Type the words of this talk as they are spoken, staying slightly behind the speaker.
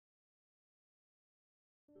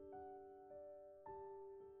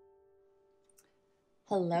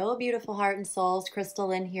Hello, beautiful heart and souls. Crystal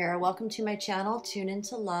Lynn here. Welcome to my channel, Tune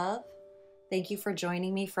Into Love. Thank you for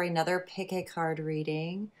joining me for another pick a card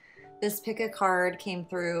reading. This pick a card came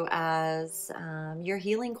through as your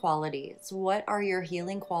healing qualities. What are your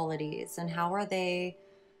healing qualities and how are they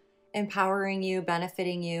empowering you,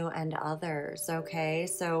 benefiting you, and others? Okay,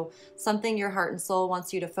 so something your heart and soul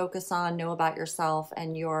wants you to focus on, know about yourself,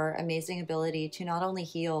 and your amazing ability to not only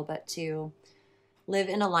heal, but to live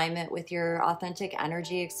in alignment with your authentic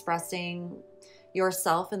energy, expressing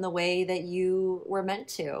yourself in the way that you were meant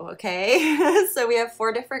to, okay? So we have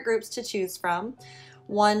 4 different groups to choose from.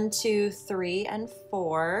 1, 2, 3, and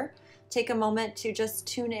 4. Take a moment to just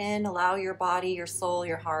tune in, allow your body, your soul,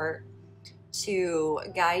 your heart to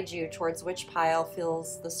guide you towards which pile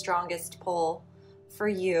feels the strongest pull for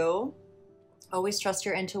you. Always trust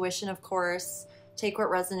your intuition, of course. Take what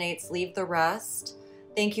resonates, leave the rest.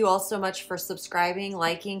 Thank you all so much for subscribing,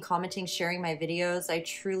 liking, commenting, sharing my videos. I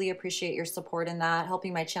truly appreciate your support in that,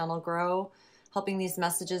 helping my channel grow, helping these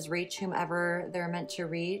messages reach whomever they're meant to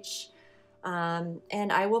reach.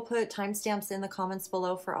 And I will put timestamps in the comments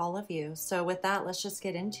below for all of you. So with that, let's just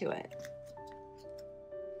get into it.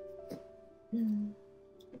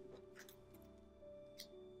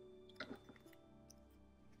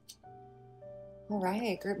 All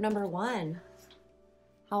right, group number 1.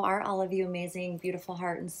 How are all of you amazing, beautiful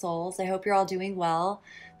heart and souls? I hope you're all doing well.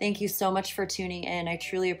 Thank you so much for tuning in. I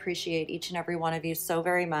truly appreciate each and every one of you so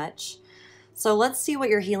very much. So let's see what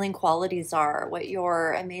your healing qualities are, what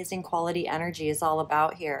your amazing quality energy is all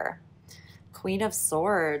about here. Queen of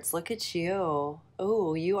Swords, look at you.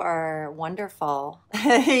 Oh, you are wonderful.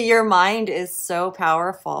 Your mind is so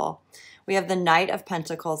powerful. We have the Knight of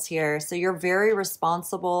Pentacles here. So you're very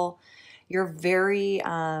responsible. You're very...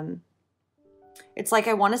 it's like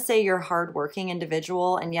I want to say you're a hardworking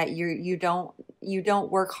individual, and yet you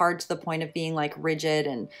don't work hard to the point of being like rigid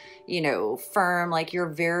and firm. Like you're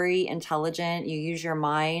very intelligent. You use your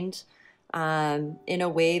mind in a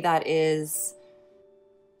way that is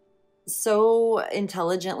so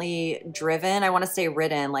intelligently driven. I want to say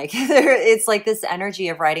ridden. Like it's like this energy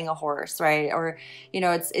of riding a horse, right? Or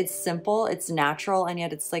it's simple, it's natural, and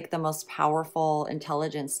yet it's like the most powerful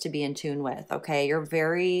intelligence to be in tune with. Okay, you're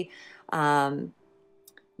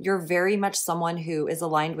very much someone who is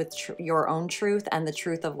aligned with your own truth and the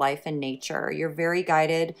truth of life and nature. You're very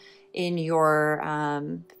guided in your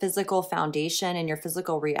physical foundation and your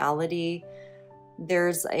physical reality.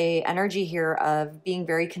 There's a energy here of being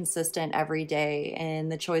very consistent every day in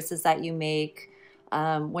the choices that you make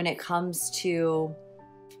when it comes to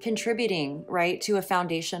contributing, right, to a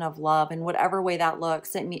foundation of love in whatever way that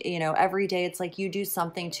looks. Every day it's like you do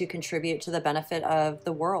something to contribute to the benefit of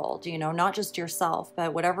the world, not just yourself,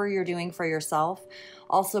 but whatever you're doing for yourself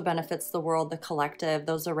also benefits the world, the collective,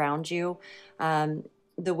 those around you.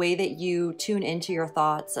 The way that you tune into your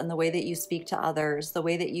thoughts and the way that you speak to others, the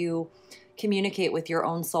way that you communicate with your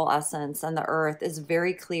own soul essence and the earth is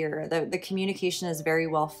very clear. The communication is very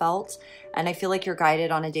well felt, and I feel like you're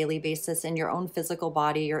guided on a daily basis in your own physical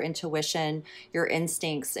body, your intuition, your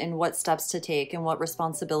instincts, and what steps to take and what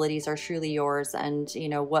responsibilities are truly yours, and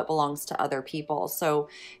what belongs to other people. So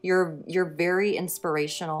you're very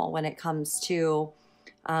inspirational when it comes to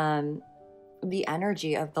the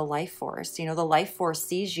energy of the life force. The life force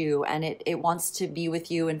sees you and it wants to be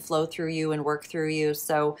with you and flow through you and work through you.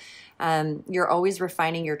 So you're always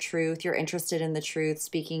refining your truth. You're interested in the truth,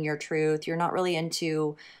 speaking your truth. You're not really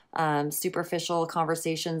into superficial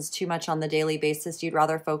conversations too much on the daily basis. You'd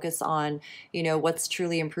rather focus on, what's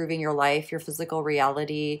truly improving your life, your physical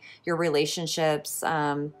reality, your relationships,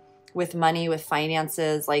 with money, with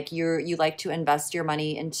finances. Like you like to invest your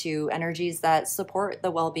money into energies that support the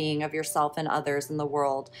well-being of yourself and others in the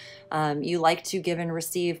world. You like to give and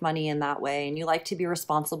receive money in that way, and you like to be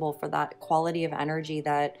responsible for that quality of energy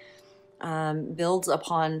that builds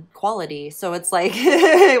upon quality. So it's like,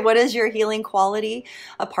 what is your healing quality?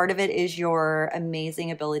 A part of it is your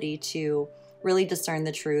amazing ability to really discern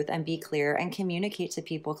the truth and be clear and communicate to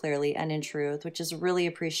people clearly and in truth, which is really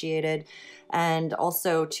appreciated. And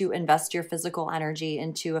also to invest your physical energy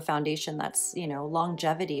into a foundation that's,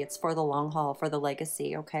 longevity. It's for the long haul, for the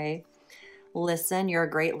legacy, okay? Listen, you're a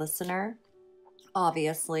great listener,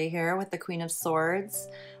 obviously, here with the Queen of Swords.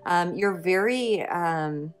 You're very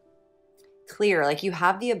clear. Like you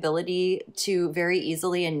have the ability to very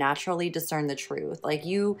easily and naturally discern the truth. Like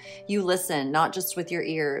you listen not just with your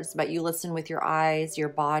ears, but you listen with your eyes, your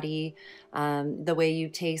body, the way you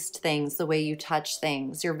taste things, the way you touch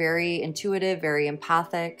things. You're very intuitive, very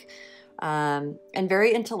empathic. and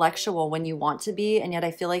very intellectual when you want to be. And yet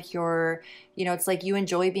I feel like you're, it's like you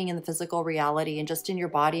enjoy being in the physical reality and just in your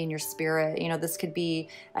body and your spirit. This could be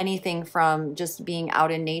anything from just being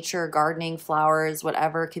out in nature, gardening, flowers,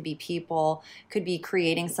 whatever. It could be people, could be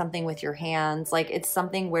creating something with your hands. Like it's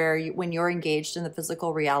something where when you're engaged in the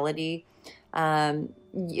physical reality,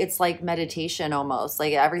 it's like meditation almost.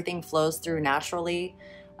 Like everything flows through naturally.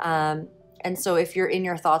 And so if you're in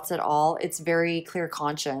your thoughts at all, it's very clear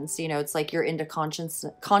conscience. It's like you're into consciousness,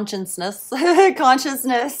 consciousness.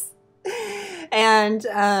 And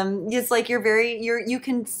it's like you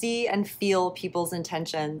can see and feel people's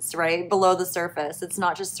intentions, right? Below the surface. It's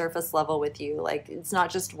not just surface level with you. Like it's not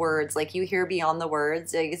just words. Like you hear beyond the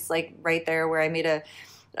words. It's like right there where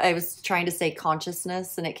I was trying to say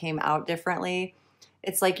consciousness and it came out differently.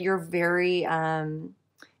 It's like you're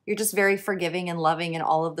just very forgiving and loving in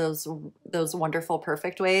all of those wonderful,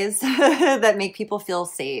 perfect ways that make people feel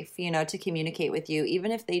safe, to communicate with you,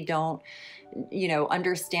 even if they don't,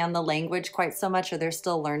 understand the language quite so much, or they're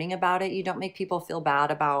still learning about it. You don't make people feel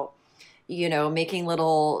bad about, making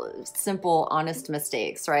little simple, honest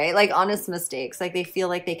mistakes, right? Like honest mistakes. Like they feel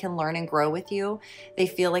like they can learn and grow with you. They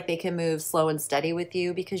feel like they can move slow and steady with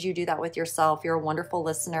you because you do that with yourself. You're a wonderful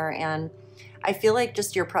listener. And I feel like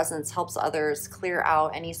just your presence helps others clear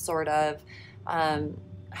out any sort of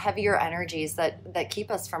heavier energies that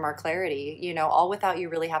keep us from our clarity, all without you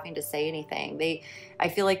really having to say anything. I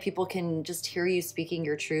feel like people can just hear you speaking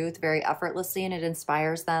your truth very effortlessly, and it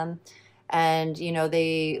inspires them. And,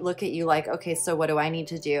 they look at you like, okay, so what do I need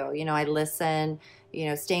to do? I listen,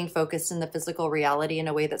 staying focused in the physical reality in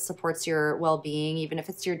a way that supports your well-being, even if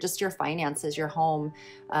it's just your finances, your home,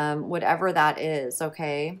 whatever that is.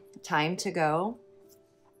 Okay. Time to go.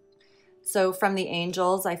 So from the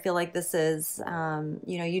angels, I feel like this is,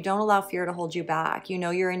 you don't allow fear to hold you back.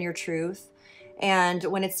 You're in your truth. And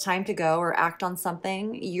when it's time to go or act on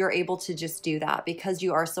something, you're able to just do that because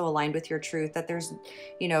you are so aligned with your truth that there's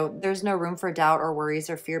no room for doubt or worries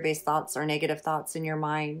or fear-based thoughts or negative thoughts in your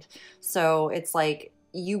mind. So it's like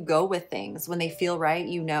you go with things when they feel right,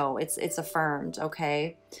 it's affirmed,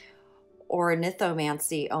 okay? Or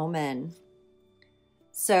nithomancy, omen.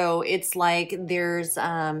 So it's like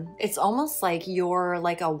it's almost like you're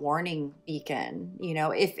like a warning beacon.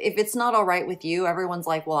 If it's not all right with you, everyone's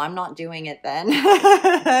like, well, I'm not doing it then.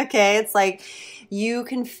 Okay. It's like you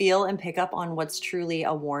can feel and pick up on what's truly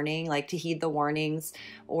a warning, like to heed the warnings,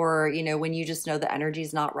 or, when you just know the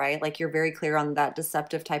energy's not right, like you're very clear on that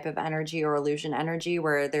deceptive type of energy or illusion energy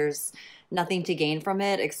where there's nothing to gain from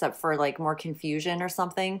it except for like more confusion or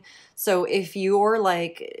something. So if you're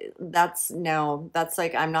like, that's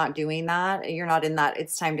like, I'm not doing that. You're not in that.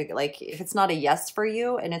 It's time to, like, if it's not a yes for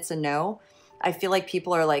you and it's a no, I feel like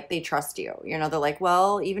people are like, they trust you. They're like,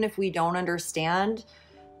 well, even if we don't understand,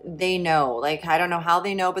 they know. Like, I don't know how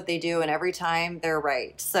they know, but they do. And every time they're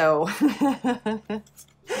right. So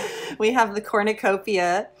we have the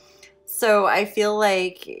cornucopia. So I feel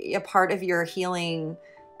like a part of your healing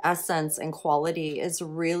essence and quality is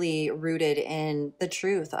really rooted in the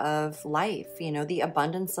truth of life, the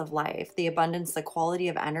abundance of life, the abundance, the quality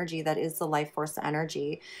of energy that is the life force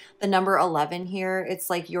energy. The number 11 here, it's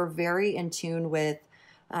like you're very in tune with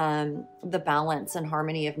the balance and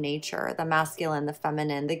harmony of nature, the masculine, the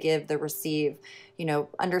feminine, the give, the receive,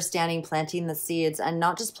 understanding, planting the seeds, and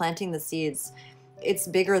not just planting the seeds. It's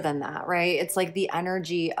bigger than that, right? It's like the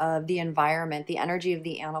energy of the environment, the energy of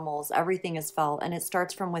the animals, everything is felt. And it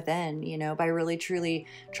starts from within, by really truly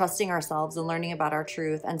trusting ourselves and learning about our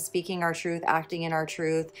truth and speaking our truth, acting in our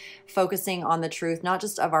truth, focusing on the truth, not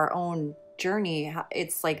just of our own journey.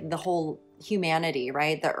 It's like the whole humanity,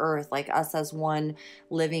 right? The earth, like us as one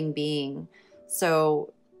living being.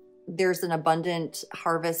 So there's an abundant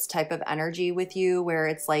harvest type of energy with you where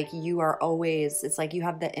it's like it's like you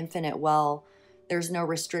have the infinite well. There's no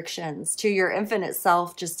restrictions to your infinite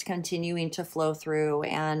self just continuing to flow through.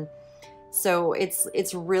 And so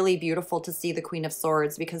it's really beautiful to see the Queen of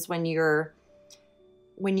Swords, because when you're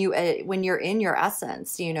in your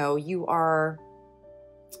essence,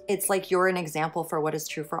 it's like you're an example for what is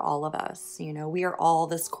true for all of us. We are all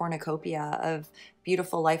this cornucopia of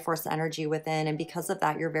beautiful life force energy within. And because of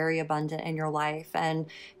that, you're very abundant in your life and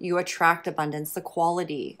you attract abundance, the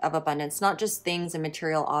quality of abundance, not just things and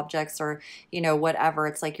material objects or, whatever.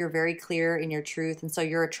 It's like you're very clear in your truth. And so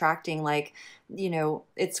you're attracting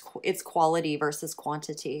it's quality versus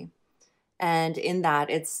quantity. And in that,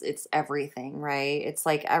 it's everything, right? It's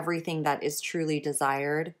like everything that is truly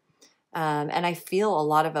desired. And I feel a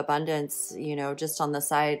lot of abundance, you know, just on the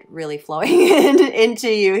side really flowing into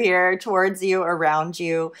you here, towards you, around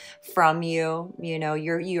you, from you. You know,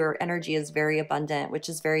 your energy is very abundant, which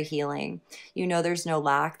is very healing. You know, there's no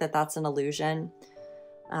lack, that's an illusion.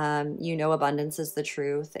 You know, abundance is the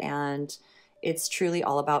truth, and it's truly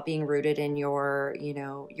all about being rooted in your, you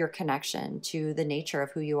know, your connection to the nature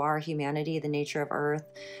of who you are, humanity, the nature of earth,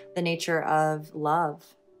 the nature of love.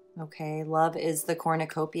 Okay, love is the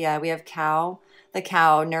cornucopia. We have the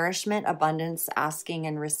cow, nourishment, abundance, asking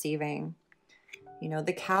and receiving. You know,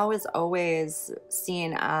 the cow is always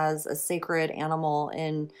seen as a sacred animal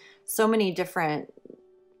in so many different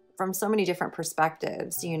from so many different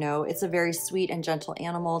perspectives. You know, it's a very sweet and gentle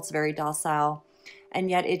animal. It's very docile,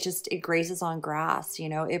 and yet it grazes on grass. You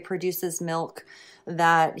know, it produces milk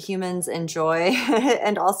that humans enjoy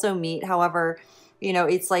and also meat. However, you know,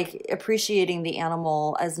 it's like appreciating the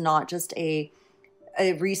animal as not just a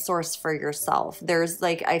resource for yourself. There's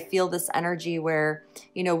like, I feel this energy where,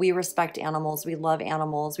 you know, we respect animals, we love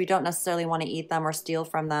animals, we don't necessarily want to eat them or steal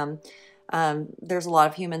from them. There's a lot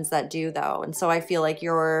of humans that do, though. And so I feel like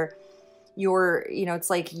you're, you know,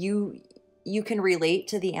 it's like you can relate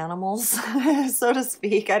to the animals, so to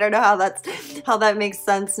speak. I don't know how that makes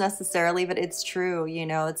sense necessarily, but it's true. You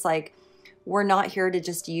know, it's like, we're not here to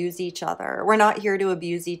just use each other. We're not here to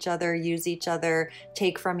abuse each other, use each other,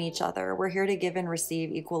 take from each other. We're here to give and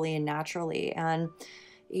receive equally and naturally. And,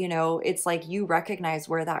 you know, it's like you recognize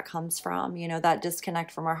where that comes from, you know, that disconnect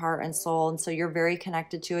from our heart and soul. And so you're very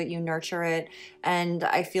connected to it. You nurture it. And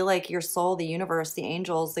I feel like your soul, the universe, the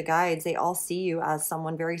angels, the guides, they all see you as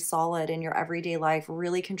someone very solid in your everyday life,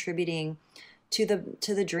 really contributing to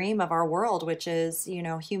the dream of our world, which is, you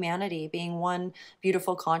know, humanity being one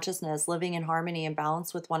beautiful consciousness, living in harmony and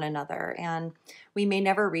balance with one another. And we may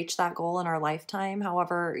never reach that goal in our lifetime.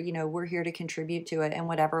 However, you know, we're here to contribute to it in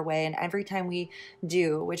whatever way. And every time we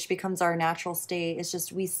do, which becomes our natural state, it's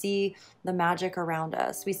just we see the magic around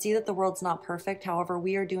us. We see that the world's not perfect. However,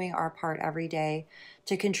 we are doing our part every day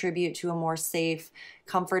to contribute to a more safe,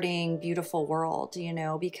 comforting, beautiful world, you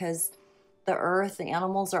know, because the earth, the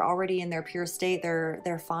animals are already in their pure state.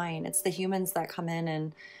 They're fine. It's the humans that come in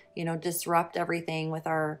and, you know, disrupt everything with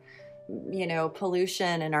our, you know,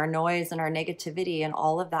 pollution and our noise and our negativity and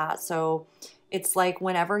all of that. So it's like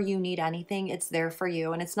whenever you need anything, it's there for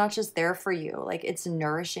you. And it's not just there for you, like it's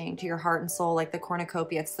nourishing to your heart and soul, like the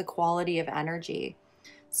cornucopia. It's the quality of energy.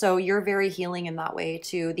 So you're very healing in that way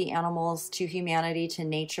to the animals, to humanity, to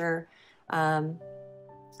nature.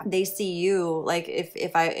 They see you like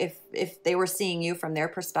if they were seeing you from their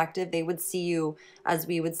perspective, they would see you as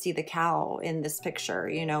we would see the cow in this picture.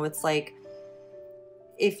 You know, it's like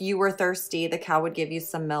if you were thirsty, the cow would give you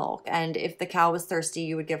some milk, and if the cow was thirsty,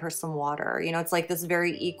 you would give her some water. You know, it's like this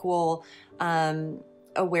very equal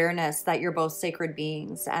awareness that you're both sacred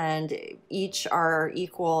beings and each are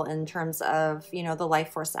equal in terms of, you know, the life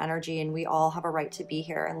force energy, and we all have a right to be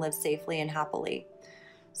here and live safely and happily.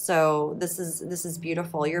 So this is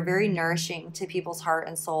beautiful. You're very nourishing to people's heart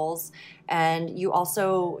and souls. And you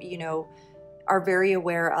also, you know, are very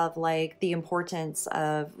aware of like the importance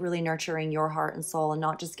of really nurturing your heart and soul and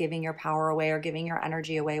not just giving your power away or giving your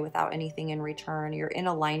energy away without anything in return. You're in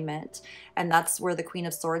alignment. And that's where the Queen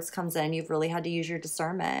of Swords comes in. You've really had to use your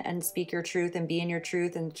discernment and speak your truth and be in your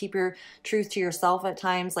truth and keep your truth to yourself at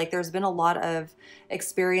times. Like there's been a lot of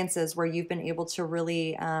experiences where you've been able to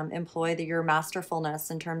really employ your masterfulness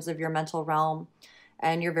in terms of your mental realm.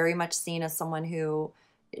 And you're very much seen as someone who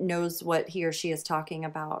knows what he or she is talking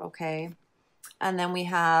about, okay? And then we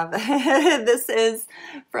have, this is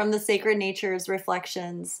from the Sacred Natures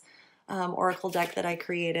Reflections Oracle deck that I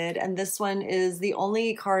created. And this one is the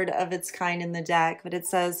only card of its kind in the deck, but it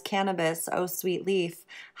says, Cannabis, oh sweet leaf,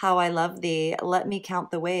 how I love thee. Let me count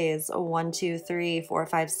the ways. 1, 2, 3, 4,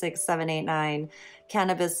 5, 6, 7, 8, 9.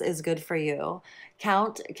 Cannabis is good for you.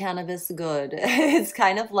 Count cannabis good. It's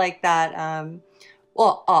kind of like that,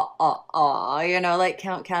 you know, like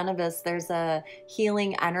count cannabis. There's a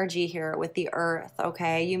healing energy here with the earth,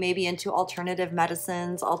 okay? You may be into alternative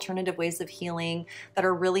medicines, alternative ways of healing that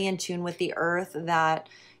are really in tune with the earth that,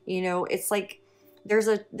 you know, it's like there's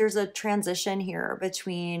a transition here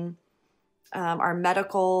between our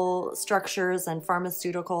medical structures and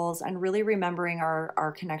pharmaceuticals, and really remembering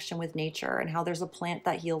our connection with nature and how there's a plant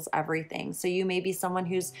that heals everything. So you may be someone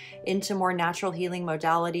who's into more natural healing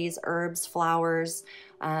modalities, herbs, flowers,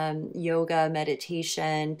 yoga,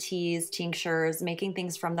 meditation, teas, tinctures, making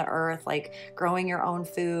things from the earth, like growing your own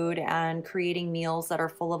food and creating meals that are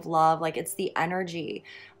full of love. Like it's the energy,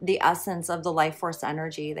 the essence of the life force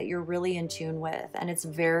energy that you're really in tune with. And it's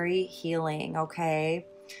very healing, okay?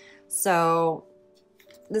 So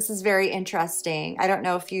this is very interesting. I don't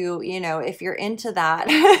know if if you're into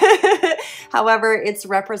that. However, it's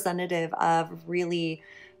representative of really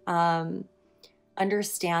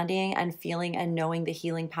understanding and feeling and knowing the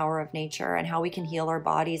healing power of nature and how we can heal our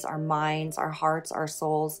bodies, our minds, our hearts, our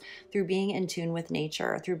souls through being in tune with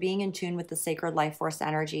nature, through being in tune with the sacred life force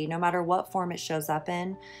energy, no matter what form it shows up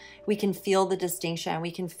in. We can feel the distinction.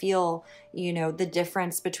 We can feel, the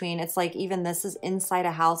difference between, it's like even this is inside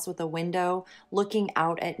a house with a window looking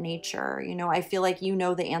out at nature. I feel like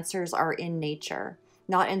the answers are in nature,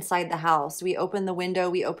 not inside the house. We open the window,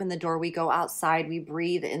 we open the door, we go outside, we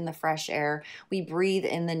breathe in the fresh air, we breathe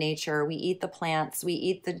in the nature, we eat the plants, we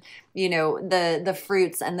eat the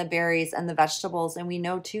fruits and the berries and the vegetables. And we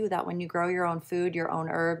know too that when you grow your own food, your own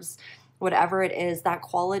herbs, whatever it is, that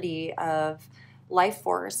quality of life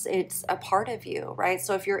force, it's a part of you, right?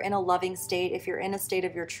 So if you're in a loving state, if you're in a state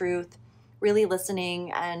of your truth, really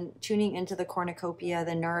listening and tuning into the cornucopia,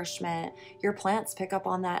 the nourishment, your plants pick up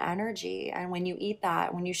on that energy. And when you eat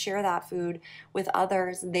that, when you share that food with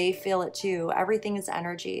others, they feel it too. Everything is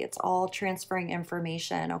energy. It's all transferring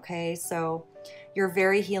information, okay? So you're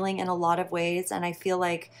very healing in a lot of ways. And I feel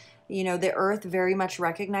like the earth very much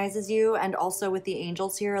recognizes you, and also with the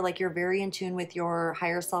angels here, like you're very in tune with your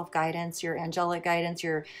higher self guidance, your angelic guidance,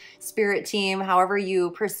 your spirit team, however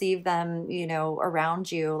you perceive them, around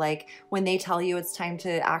you. Like when they tell you it's time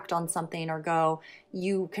to act on something or go,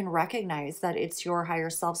 you can recognize that it's your higher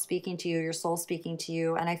self speaking to you, your soul speaking to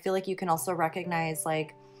you. And I feel like you can also recognize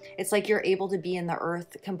it's like you're able to be in the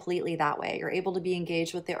earth completely that way. You're able to be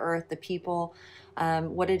engaged with the earth, the people,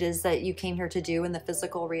 what it is that you came here to do in the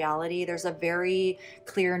physical reality. There's a very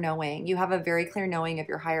clear knowing. You have a very clear knowing of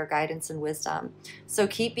your higher guidance and wisdom. So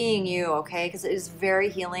keep being you, okay? Because it is very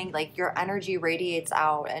healing. Like your energy radiates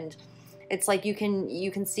out, and it's like you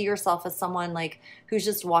can see yourself as someone like who's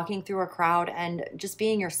just walking through a crowd and just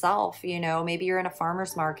being yourself. Maybe you're in a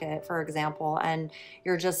farmer's market, for example, and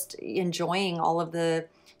you're just enjoying all of the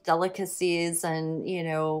delicacies and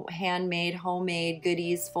handmade, homemade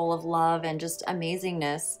goodies full of love and just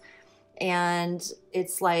amazingness. And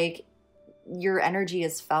it's like your energy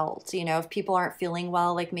is felt. If people aren't feeling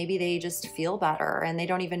well, like maybe they just feel better and they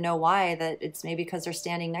don't even know why, that it's maybe because they're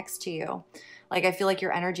standing next to you. Like I feel like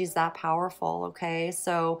your energy is that powerful, okay?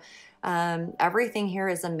 So everything here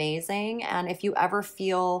is amazing. And if you ever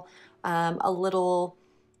feel a little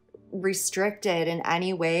restricted in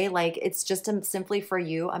any way, like it's just simply for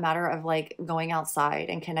you a matter of like going outside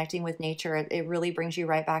and connecting with nature. It really brings you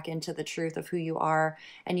right back into the truth of who you are,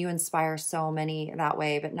 and you inspire so many that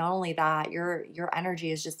way. But not only that, your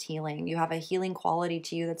energy is just healing. You have a healing quality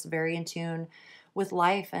to you that's very in tune with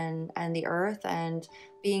life and the earth and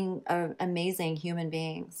being an amazing human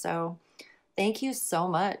being. So thank you so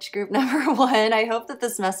much, group number 1. I hope that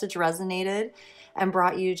this message resonated and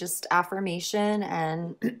brought you just affirmation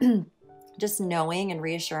and just knowing and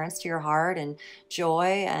reassurance to your heart and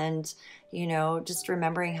joy, and just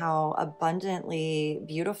remembering how abundantly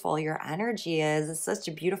beautiful your energy is. It's such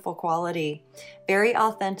a beautiful quality, very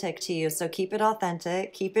authentic to you. So keep it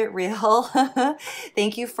authentic, keep it real.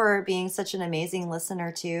 Thank you for being such an amazing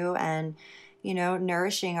listener too, and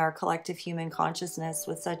nourishing our collective human consciousness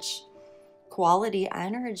with such quality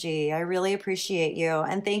energy. I really appreciate you.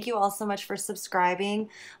 And thank you all so much for subscribing,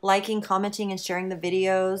 liking, commenting, and sharing the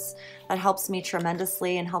videos. That helps me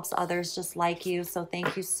tremendously and helps others just like you. So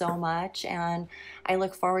thank you so much. And I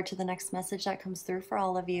look forward to the next message that comes through for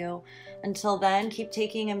all of you. Until then, keep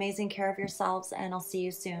taking amazing care of yourselves, and I'll see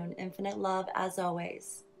you soon. Infinite love as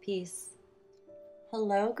always. Peace.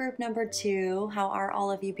 Hello, group number 2. How are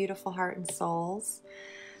all of you beautiful heart and souls?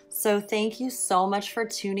 So thank you so much for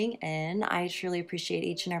tuning in. I truly appreciate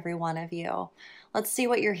each and every one of you. Let's see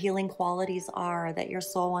what your healing qualities are that your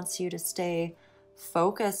soul wants you to stay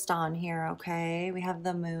focused on here, okay? We have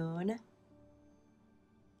the moon.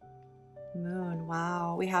 Moon,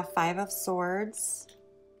 wow. We have 5 of Swords.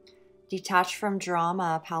 Detached from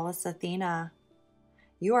drama, Pallas Athena.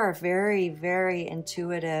 You are very, very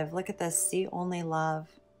intuitive. Look at this, see only love.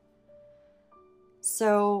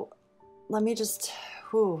 So let me just...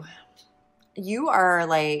 You're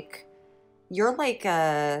like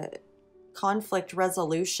a conflict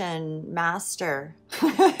resolution master.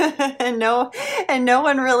 and no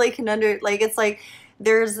one really can it's like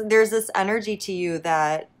there's this energy to you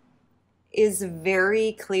that is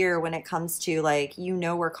very clear when it comes to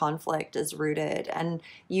where conflict is rooted, and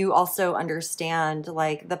you also understand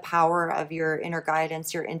the power of your inner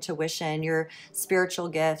guidance, your intuition, your spiritual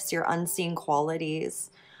gifts, your unseen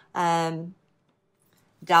qualities.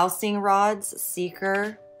 Dowsing rods,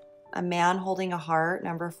 seeker, a man holding a heart,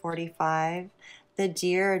 number 45. The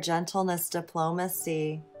Deer, gentleness,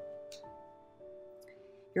 diplomacy.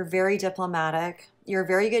 You're very diplomatic. You're a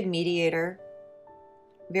very good mediator.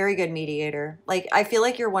 Very good mediator. Like, I feel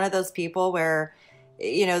like you're one of those people where,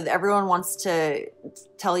 you know, everyone wants to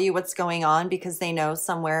tell you what's going on because they know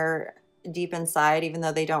somewhere deep inside, even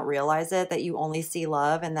though they don't realize it, that you only see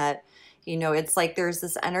love, and that, you know, it's like there's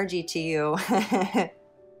this energy to you.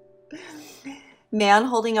 Man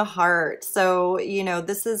holding a heart. So, you know,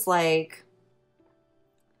 this is like,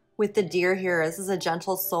 with the Deer here, this is a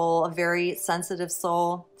gentle soul, a very sensitive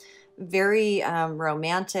soul, very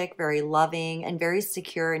romantic, very loving, and very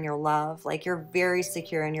secure in your love. Like, you're very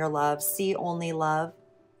secure in your love. See only love.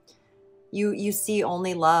 You see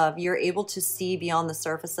only love. You're able to see beyond the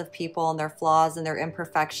surface of people and their flaws and their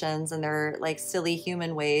imperfections and their like silly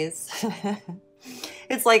human ways.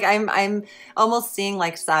 It's like I'm almost seeing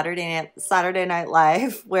like Saturday Night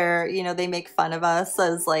Live, where, you know, they make fun of us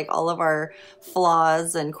as like all of our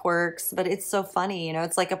flaws and quirks, but it's so funny, you know,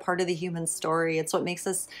 it's like a part of the human story. It's what makes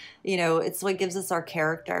us, you know, it's what gives us our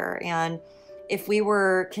character. And if we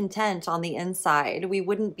were content on the inside, we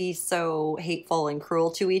wouldn't be so hateful and cruel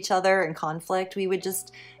to each other in conflict. We would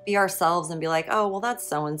just be ourselves and be like, oh, well, that's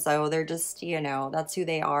so-and-so. They're just, you know, that's who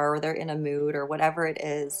they are, or they're in a mood, or whatever it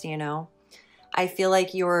is, you know. I feel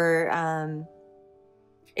like you're,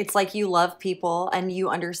 it's like you love people and you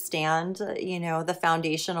understand, you know, the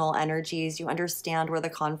foundational energies. You understand where the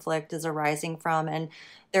conflict is arising from. And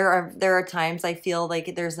there are times I feel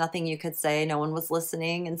like there's nothing you could say. No one was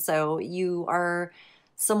listening. And so you are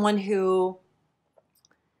someone who,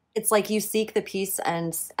 it's like you seek the peace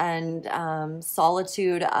and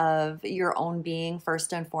solitude of your own being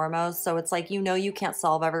first and foremost. So it's like, you know, you can't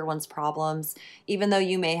solve everyone's problems, even though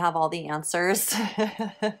you may have all the answers.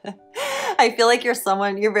 I feel like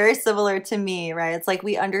you're very similar to me, right? It's like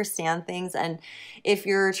we understand things. And if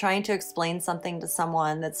you're trying to explain something to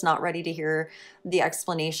someone that's not ready to hear the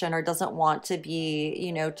explanation or doesn't want to be,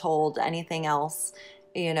 you know, told anything else,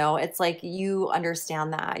 you know, it's like you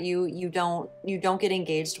understand that. You don't get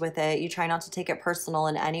engaged with it. You try not to take it personal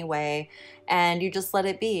in any way, and you just let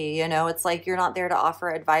it be. You know, it's like you're not there to offer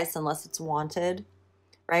advice unless it's wanted,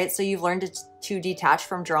 right? So you've learned to detach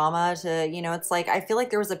from drama, to, you know, it's like, I feel like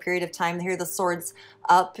there was a period of time here the sword's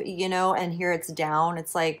up, you know, and here it's down.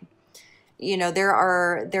 It's like, you know, there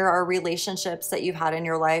are relationships that you've had in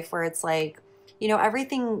your life where it's like, you know,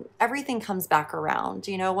 everything comes back around.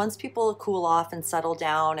 You know, once people cool off and settle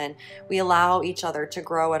down and we allow each other to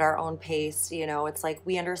grow at our own pace, you know, it's like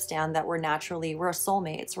we understand that we're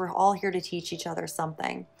soulmates. We're all here to teach each other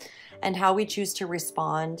something. And how we choose to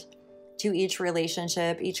respond to each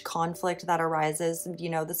relationship, each conflict that arises, you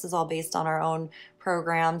know, this is all based on our own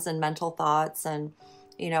programs and mental thoughts, and,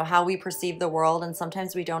 you know, how we perceive the world. And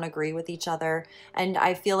sometimes we don't agree with each other. And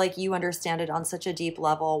I feel like you understand it on such a deep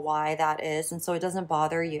level why that is. And so it doesn't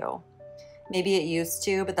bother you. Maybe it used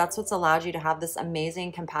to, but that's what's allowed you to have this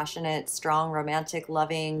amazing, compassionate, strong, romantic,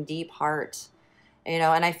 loving, deep heart. You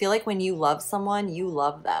know, and I feel like when you love someone, you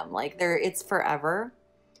love them. Like it's forever.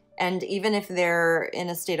 And even if they're in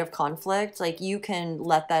a state of conflict, like you can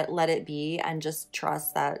let it be and just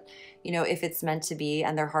trust that, you know, if it's meant to be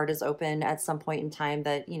and their heart is open at some point in time,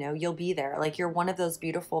 that, you know, you'll be there. Like, you're one of those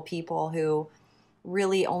beautiful people who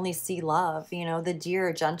really only see love, you know, the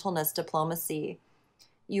Deer, gentleness, diplomacy.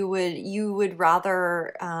 You would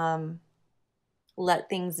rather let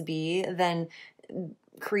things be than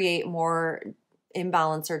create more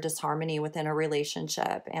imbalance or disharmony within a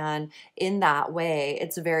relationship. And in that way,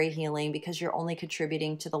 it's very healing, because you're only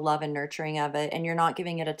contributing to the love and nurturing of it, and you're not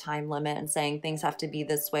giving it a time limit and saying things have to be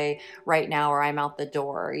this way right now or I'm out the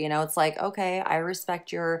door. You know, it's like, okay, I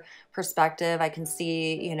respect your perspective. I can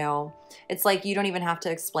see, you know, it's like you don't even have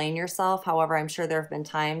to explain yourself. However, I'm sure there have been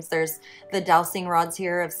times. There's the dowsing rods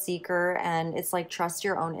here of seeker, and it's like, trust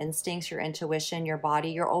your own instincts, your intuition, your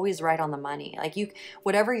body. You're always right on the money. Like,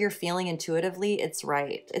 whatever you're feeling intuitively, it's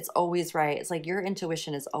right. It's always right. It's like your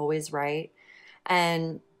intuition is always right.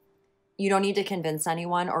 And you don't need to convince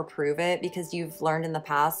anyone or prove it, because you've learned in the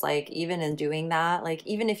past, like, even in doing that, like,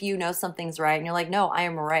 even if you know something's right and you're like, no, I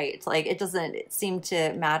am right. Like, it doesn't seem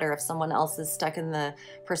to matter if someone else is stuck in the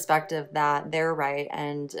perspective that they're right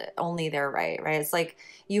and only they're right, right? It's like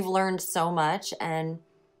you've learned so much and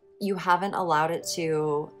you haven't allowed it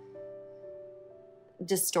to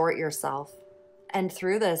distort yourself. And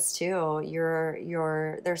through this too,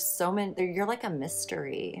 there's so many, you're like a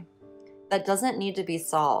mystery that doesn't need to be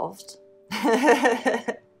solved.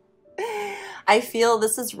 I feel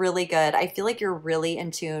this is really good. I feel like you're really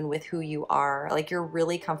in tune with who you are. Like, you're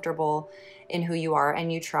really comfortable in who you are,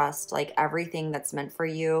 and you trust like everything that's meant for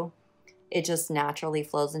you it just naturally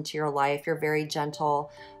flows into your life. You're very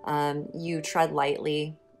gentle. You tread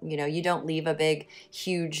lightly. You know, you don't leave a big,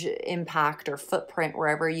 huge impact or footprint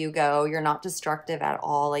wherever you go. You're not destructive at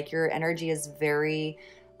all. Like your energy is very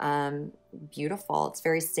beautiful. It's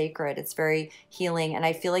very sacred. It's very healing. And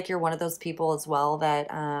I feel like you're one of those people as well that,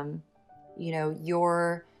 you know,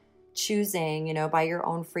 you're choosing, you know, by your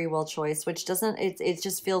own free will choice, which doesn't, it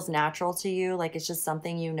just feels natural to you. Like it's just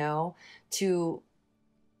something, you know, to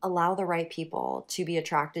allow the right people to be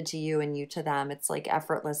attracted to you and you to them. It's like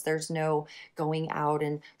effortless. There's no going out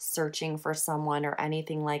and searching for someone or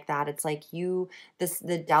anything like that. It's like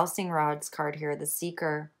the dowsing rods card here, the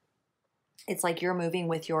seeker. It's like you're moving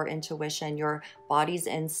with your intuition, your body's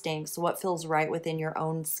instincts, what feels right within your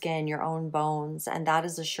own skin, your own bones. And that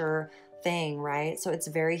is a sure thing, right? So it's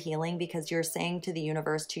very healing because you're saying to the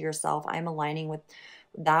universe, to yourself, I'm aligning with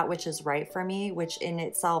that which is right for me, which in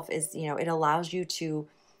itself is, you know, it allows you to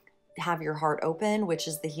have your heart open, which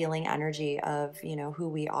is the healing energy of, you know, who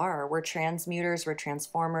we are. We're transmuters, we're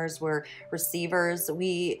transformers, we're receivers,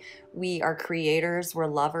 we are creators, we're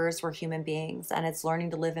lovers, we're human beings. And it's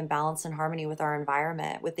learning to live in balance and harmony with our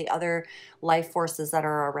environment, with the other life forces that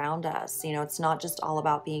are around us. You know, it's not just all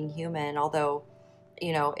about being human, although,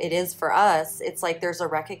 you know, it is for us. It's like there's a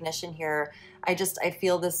recognition here. I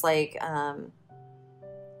feel this like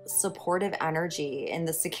supportive energy and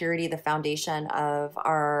the security, the foundation of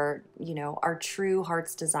our, you know, our true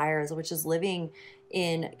heart's desires, which is living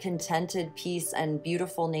in contented peace and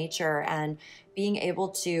beautiful nature and being able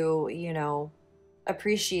to, you know,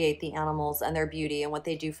 appreciate the animals and their beauty and what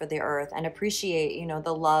they do for the earth, and appreciate, you know,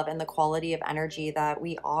 the love and the quality of energy that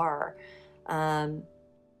we are.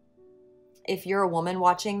 If you're a woman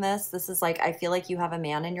watching this is like, I feel like you have a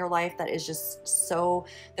man in your life that is just so,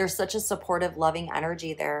 there's such a supportive, loving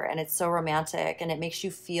energy there, and it's so romantic, and it makes you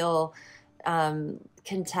feel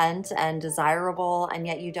content and desirable, and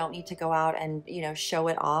yet you don't need to go out and, you know, show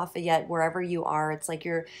it off. Yet wherever you are, it's like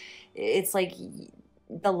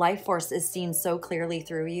the life force is seen so clearly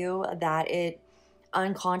through you that it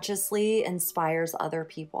unconsciously inspires other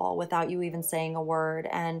people without you even saying a word.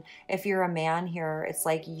 And if you're a man here, it's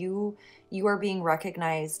like you are being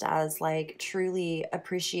recognized as like truly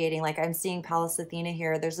appreciating. Like I'm seeing Pallas Athena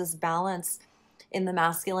here. There's this balance in the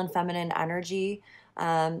masculine feminine energy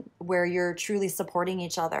where you're truly supporting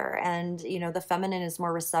each other. And, you know, the feminine is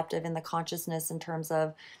more receptive in the consciousness in terms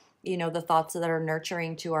of, you know, the thoughts that are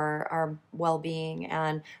nurturing to our well-being,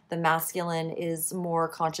 and the masculine is more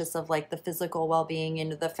conscious of like the physical well-being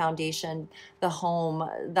and the foundation, the home,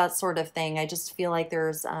 that sort of thing. I just feel like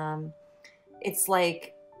there's it's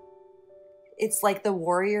like the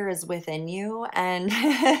warrior is within you, and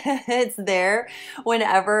it's there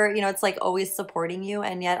whenever, you know, it's like always supporting you,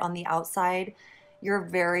 and yet on the outside you're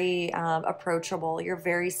very approachable, you're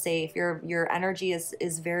very safe, your energy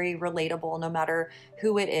is very relatable no matter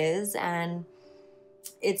who it is, and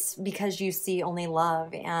it's because you see only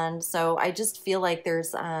love. And so I just feel like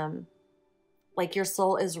there's like your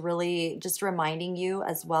soul is really just reminding you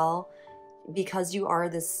as well, because you are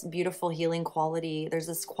this beautiful healing quality, there's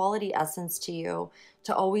this quality essence to you,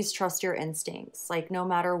 to always trust your instincts. Like no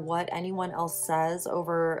matter what anyone else says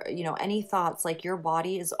over, you know, any thoughts, like your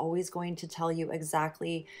body is always going to tell you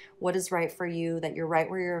exactly what is right for you, that you're right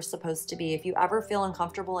where you're supposed to be. If you ever feel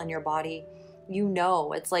uncomfortable in your body, you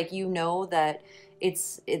know, it's like, you know that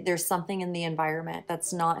there's something in the environment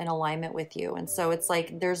that's not in alignment with you. And so it's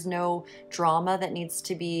like there's no drama that needs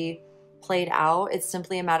to be played out. It's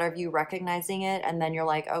simply a matter of you recognizing it, and then you're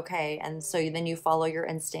like, okay, and so then you follow your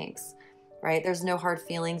instincts, right? There's no hard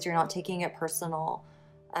feelings. You're not taking it personal.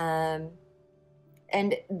 And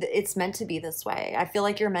it's meant to be this way. I feel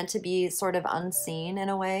like you're meant to be sort of unseen in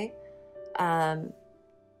a way,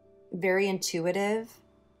 very intuitive,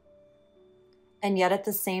 and yet at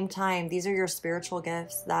the same time, these are your spiritual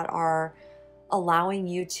gifts that are allowing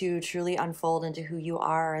you to truly unfold into who you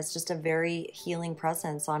are as just a very healing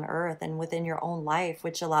presence on earth and within your own life,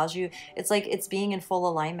 which allows you, it's like it's being in full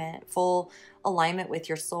alignment with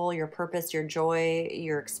your soul, your purpose, your joy,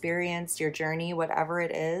 your experience, your journey, whatever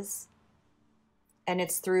it is. And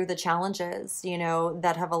it's through the challenges, you know,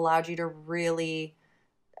 that have allowed you to really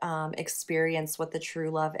experience what the true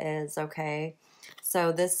love is. Okay.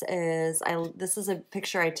 So this is a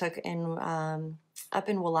picture I took in up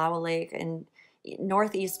in Wallowa Lake in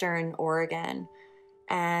northeastern Oregon,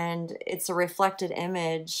 and it's a reflected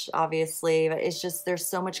image, obviously, but it's just, there's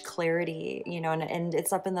so much clarity, you know, and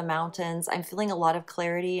it's up in the mountains. I'm feeling a lot of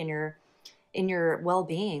clarity in your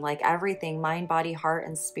well-being, like everything, mind, body, heart,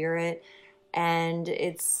 and spirit. And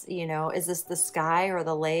it's, you know, is this the sky or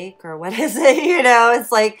the lake or what is it? You know,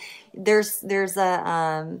 it's like there's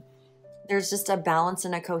There's just a balance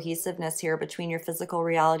and a cohesiveness here between your physical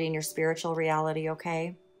reality and your spiritual reality,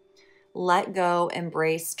 okay? Let go,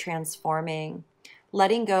 embrace transforming.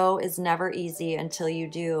 Letting go is never easy until you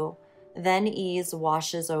do. Then ease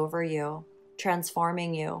washes over you,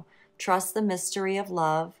 transforming you. Trust the mystery of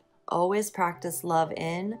love. Always practice love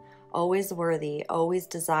in, always worthy, always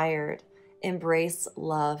desired. Embrace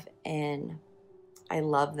love in. I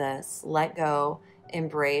love this. Let go,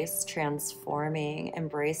 embrace transforming,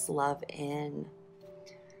 embrace love in.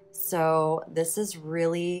 So this is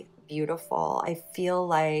really beautiful. I feel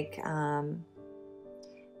like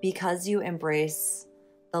because you embrace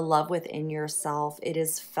the love within yourself, it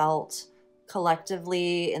is felt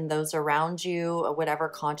collectively in those around you, whatever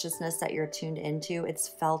consciousness that you're tuned into, it's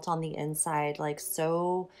felt on the inside, like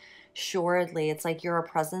so assuredly. It's like you're a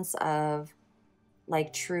presence of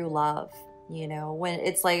like true love. You know, when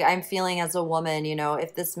it's like I'm feeling as a woman, you know,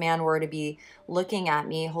 if this man were to be looking at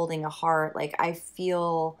me holding a heart, like I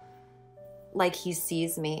feel like he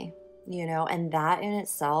sees me, you know, and that in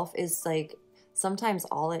itself is like sometimes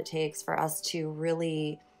all it takes for us to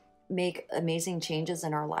really make amazing changes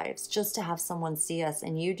in our lives, just to have someone see us.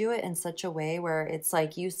 And you do it in such a way where it's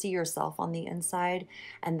like you see yourself on the inside,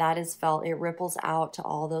 and that is felt, it ripples out to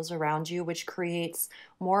all those around you, which creates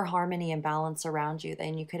more harmony and balance around you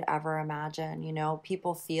than you could ever imagine. You know,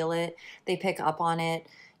 people feel it, they pick up on it,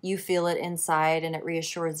 you feel it inside, and it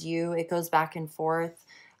reassures you. It goes back and forth.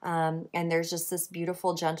 And there's just this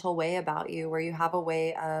beautiful, gentle way about you where you have a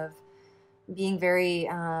way of being very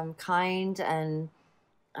kind and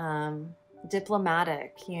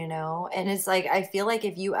diplomatic, you know. And it's like, I feel like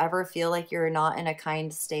if you ever feel like you're not in a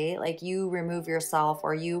kind state, like you remove yourself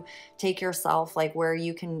or you take yourself like where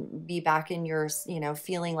you can be back in your, you know,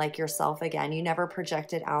 feeling like yourself again. You never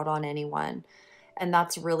project it out on anyone. And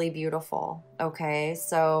that's really beautiful. Okay.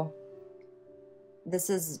 So this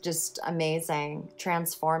is just amazing.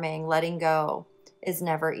 Transforming, letting go is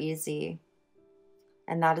never easy.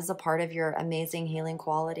 And that is a part of your amazing healing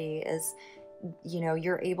quality is, you know,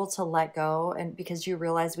 you're able to let go, and because you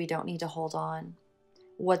realize we don't need to hold on.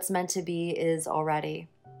 What's meant to be is already.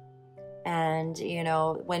 And, you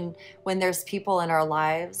know, when there's people in our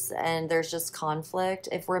lives and there's just conflict,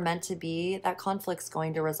 if we're meant to be, that conflict's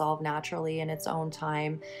going to resolve naturally in its own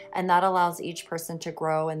time. And that allows each person to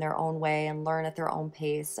grow in their own way and learn at their own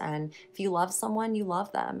pace. And if you love someone, you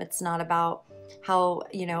love them. It's not about how,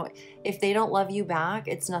 you know, if they don't love you back,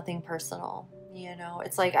 it's nothing personal. You know,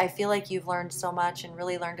 it's like, I feel like you've learned so much and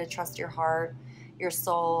really learned to trust your heart, your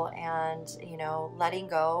soul, and, you know, letting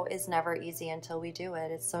go is never easy until we do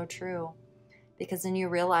it. It's so true. Because then you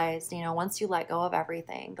realize, you know, once you let go of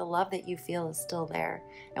everything, the love that you feel is still there.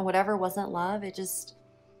 And whatever wasn't love, it just,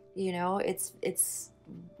 you know,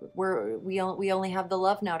 we only have the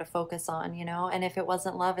love now to focus on, you know. And if it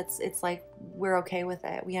wasn't love, it's like we're okay with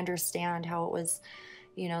it. We understand how it was,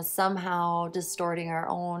 you know, somehow distorting our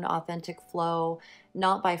own authentic flow,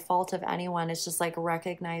 not by fault of anyone. It's just like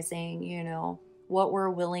recognizing, you know, what we're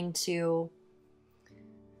willing to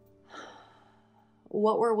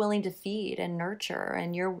feed and nurture.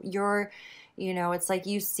 And you're, you know, it's like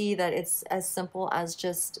you see that it's as simple as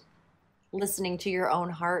just listening to your own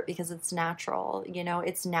heart, because it's natural. You know,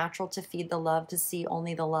 it's natural to feed the love, to see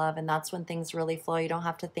only the love. And that's when things really flow. You don't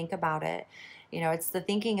have to think about it. You know, it's the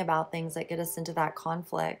thinking about things that get us into that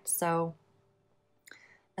conflict. So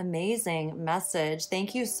amazing message.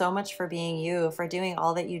 Thank you so much for being you, for doing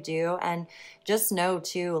all that you do. And just know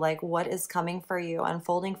too, like what is coming for you,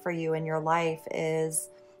 unfolding for you in your life is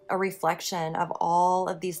a reflection of all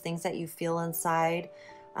of these things that you feel inside.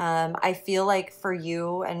 I feel like for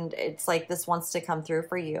you, and it's like this wants to come through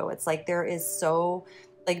for you. It's like there is so,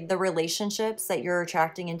 like the relationships that you're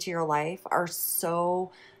attracting into your life are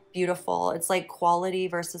so beautiful. It's like quality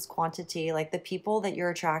versus quantity. Like the people that you're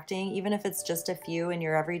attracting, even if it's just a few in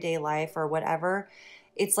your everyday life or whatever,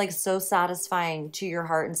 it's like so satisfying to your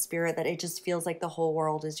heart and spirit that it just feels like the whole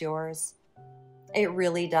world is yours. It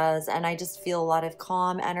really does. And I just feel a lot of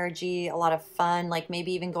calm energy, a lot of fun, like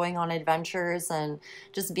maybe even going on adventures and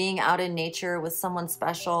just being out in nature with someone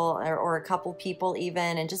special or a couple people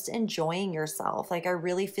even, and just enjoying yourself. Like I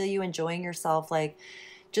really feel you enjoying yourself, like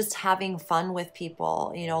just having fun with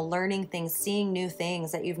people, you know, learning things, seeing new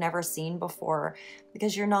things that you've never seen before,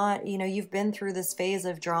 because you're not, you know, you've been through this phase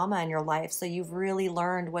of drama in your life. So you've really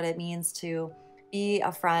learned what it means to be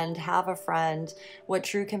a friend, have a friend, what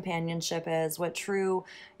true companionship is, what true,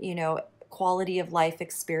 you know, quality of life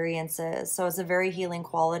experiences. So it's a very healing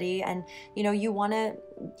quality. And, you know, you want to,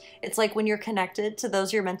 it's like when you're connected to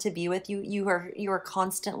those you're meant to be with, you are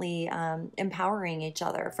constantly empowering each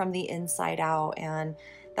other from the inside out. And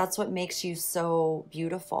That's what makes you so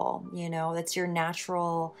beautiful. You know, that's your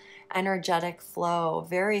natural energetic flow,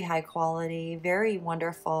 very high quality, very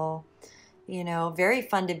wonderful, you know, very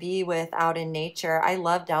fun to be with out in nature. I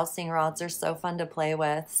love dowsing rods. They're so fun to play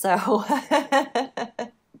with. So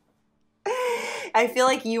I feel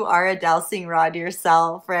like you are a dowsing rod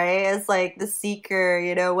yourself, right? It's like the seeker,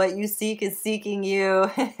 you know, what you seek is seeking you.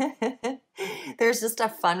 There's just a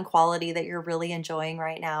fun quality that you're really enjoying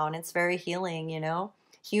right now, and it's very healing, you know,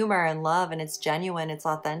 humor and love, and it's genuine, it's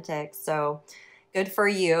authentic. So good for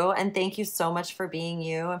you. And thank you so much for being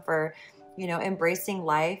you and for, you know, embracing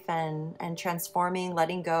life and transforming,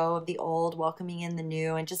 letting go of the old, welcoming in the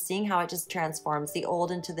new, and just seeing how it just transforms the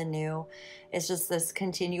old into the new. It's just this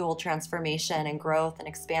continual transformation and growth and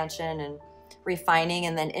expansion and refining,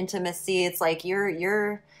 and then intimacy. It's like you're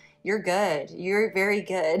good. You're very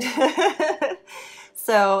good.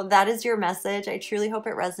 So that is your message. I truly hope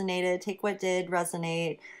it resonated. Take what did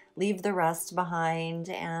resonate, leave the rest behind.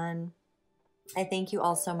 And I thank you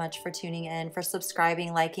all so much for tuning in, for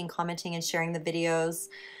subscribing, liking, commenting, and sharing the videos.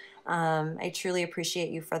 I truly appreciate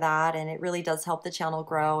you for that, and it really does help the channel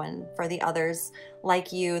grow, and for the others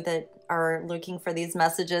like you that are looking for these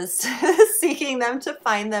messages, seeking them to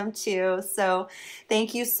find them too. So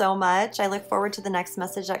thank you so much. I look forward to the next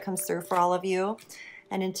message that comes through for all of you.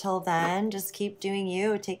 And until then, just keep doing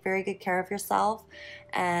you. Take very good care of yourself.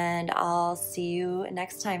 And I'll see you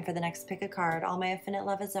next time for the next pick a card. All my infinite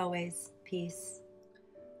love as always. Peace.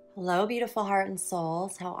 Hello, beautiful heart and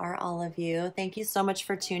souls. How are all of you? Thank you so much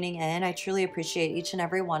for tuning in. I truly appreciate each and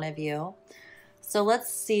every one of you. So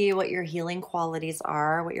let's see what your healing qualities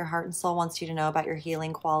are, what your heart and soul wants you to know about your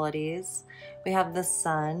healing qualities. We have the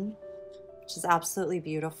Sun, which is absolutely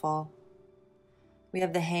beautiful. We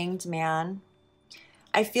have the Hanged Man.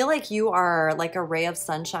 I feel like you are like a ray of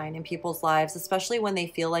sunshine in people's lives, especially when they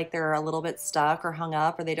feel like they're a little bit stuck or hung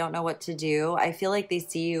up or they don't know what to do. I feel like they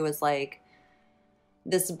see you as like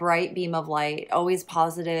this bright beam of light, always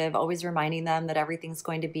positive, always reminding them that everything's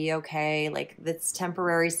going to be okay. Like this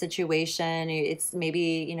temporary situation, it's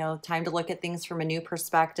maybe, you know, time to look at things from a new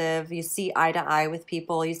perspective. You see eye to eye with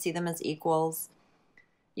people. You see them as equals.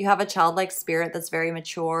 You have a childlike spirit that's very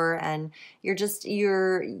mature, and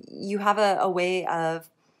you have a way of,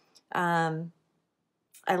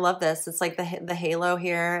 I love this. It's like the halo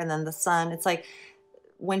here and then the sun. It's like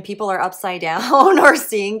when people are upside down or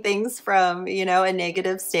seeing things from, you know, a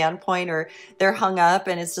negative standpoint, or they're hung up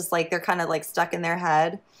and it's just like they're kind of like stuck in their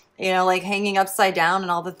head, you know, like hanging upside down, and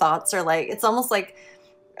all the thoughts are like, it's almost like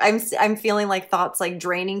I'm feeling like thoughts like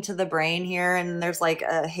draining to the brain here, and there's like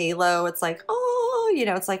a halo. It's like, oh, you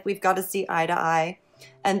know, it's like we've got to see eye to eye,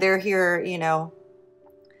 and they're here, you know,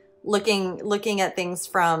 looking at things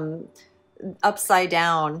from upside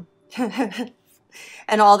down,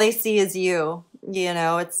 and all they see is you. You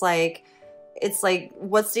know, it's like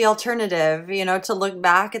what's the alternative, you know, to look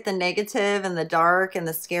back at the negative and the dark and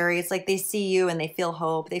the scary. It's like they see you and they feel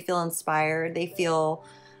hope, they feel inspired, they feel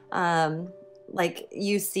like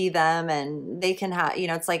you see them, and they can have, you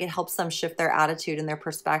know, it's like it helps them shift their attitude and their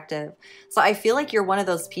perspective. So I feel like you're one of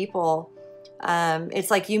those people. It's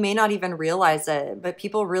like you may not even realize it, but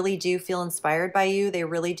people really do feel inspired by you. They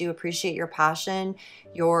really do appreciate your passion,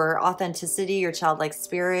 your authenticity, your childlike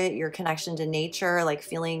spirit, your connection to nature, like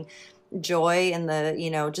feeling joy in the,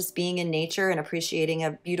 you know, just being in nature and appreciating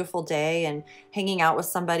a beautiful day and hanging out with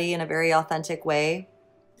somebody in a very authentic way.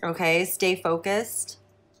 Okay, stay focused.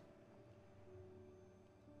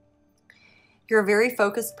 You're a very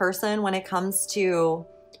focused person when it comes to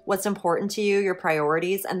what's important to you, your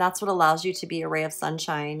priorities, and that's what allows you to be a ray of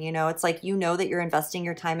sunshine. You know, it's like, you know that you're investing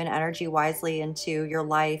your time and energy wisely into your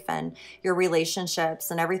life and your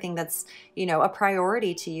relationships and everything that's, you know, a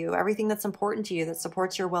priority to you, everything that's important to you that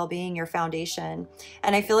supports your well-being, your foundation.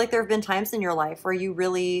 And I feel like there have been times in your life where you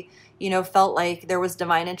really, you know, felt like there was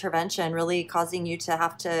divine intervention really causing you to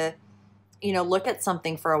have to, you know, look at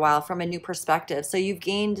something for a while from a new perspective. So you've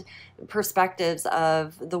gained perspectives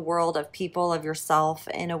of the world, of people, of yourself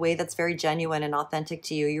in a way that's very genuine and authentic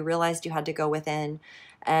to you. You realized you had to go within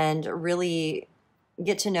and really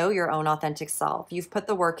get to know your own authentic self. You've put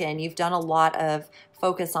the work in. You've done a lot of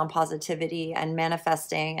focus on positivity and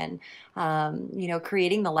manifesting and, you know,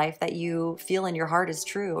 creating the life that you feel in your heart is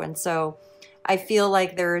true. And so I feel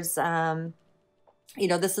like there's, you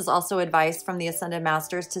know, this is also advice from the Ascended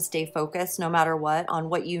Masters to stay focused no matter what on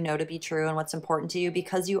what you know to be true and what's important to you,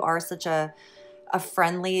 because you are such a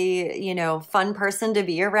friendly, you know, fun person to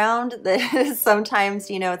be around that sometimes,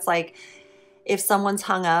 you know, it's like if someone's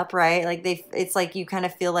hung up, right? Like it's like you kind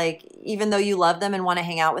of feel like even though you love them and want to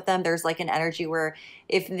hang out with them, there's like an energy where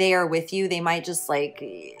if they are with you, they might just like,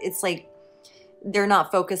 it's like they're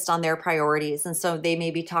not focused on their priorities. And so they may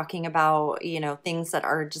be talking about, you know, things that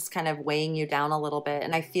are just kind of weighing you down a little bit.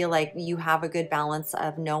 And I feel like you have a good balance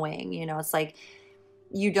of knowing, you know, it's like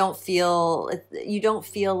you don't feel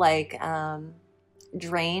like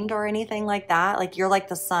drained or anything like that. Like you're like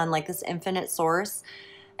the sun, like this infinite source.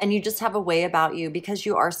 And you just have a way about you because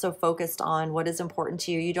you are so focused on what is important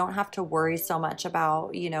to you. You don't have to worry so much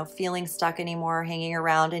about, you know, feeling stuck anymore, hanging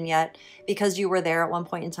around. And yet, because you were there at one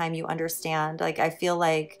point in time, you understand. Like, I feel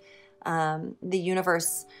like the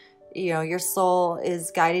universe, you know, your soul is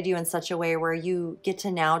guided you in such a way where you get to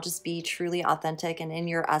now just be truly authentic and in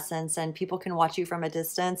your essence. And people can watch you from a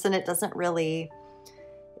distance, and it doesn't really,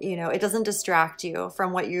 you know, it doesn't distract you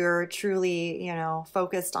from what you're truly, you know,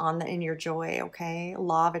 focused on in your joy. Okay.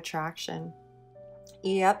 Law of attraction.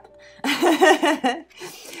 Yep.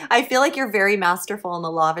 I feel like you're very masterful in the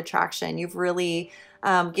law of attraction. You've really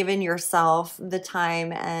given yourself the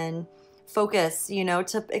time and focus, you know,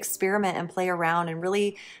 to experiment and play around and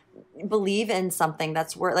really believe in something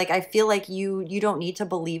that's worth, like, I feel like you don't need to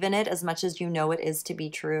believe in it as much as you know it is to be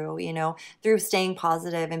true, you know, through staying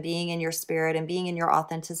positive and being in your spirit and being in your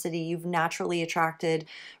authenticity. You've naturally attracted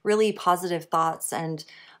really positive thoughts and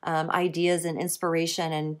ideas and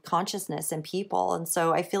inspiration and consciousness and people. And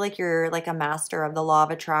so I feel like you're like a master of the law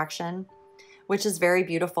of attraction, which is very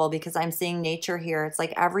beautiful because I'm seeing nature here. It's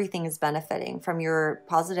like everything is benefiting from your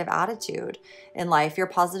positive attitude in life, your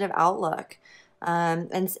positive outlook.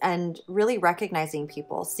 And really recognizing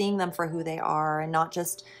people, seeing them for who they are and not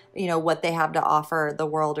just, you know, what they have to offer the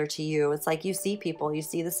world or to you. It's like you see people, you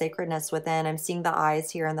see the sacredness within. I'm seeing the eyes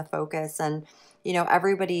here and the focus, and, you know,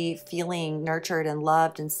 everybody feeling nurtured and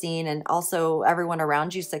loved and seen, and also everyone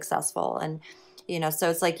around you successful. And, you know, so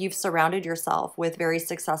it's like you've surrounded yourself with very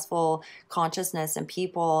successful consciousness and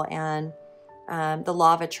people, and the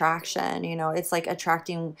law of attraction, you know, it's like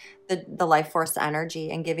attracting the life force energy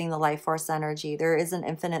and giving the life force energy. There is an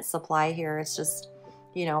infinite supply here. It's just,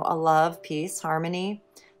 you know, a love, peace, harmony.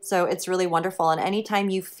 So it's really wonderful. And anytime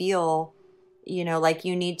you feel, you know, like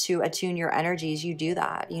you need to attune your energies, you do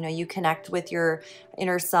that. You know, you connect with your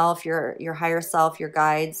inner self, your higher self, your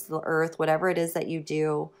guides, the earth, whatever it is that you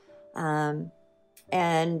do.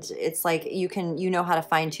 And it's like you know how to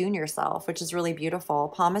fine tune yourself, which is really beautiful.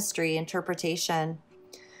 Palmistry, interpretation.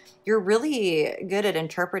 You're really good at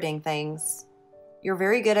interpreting things. You're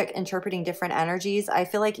very good at interpreting different energies. I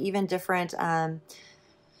feel like even different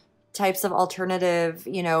types of alternative,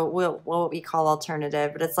 you know, what we call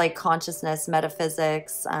alternative, but it's like consciousness,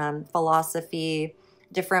 metaphysics, philosophy,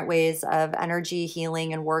 different ways of energy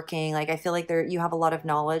healing and working. Like I feel like you have a lot of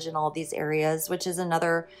knowledge in all these areas, which is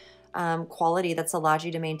another quality that's allowed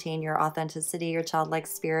you to maintain your authenticity, your childlike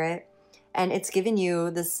spirit. And it's given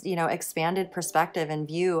you this, you know, expanded perspective and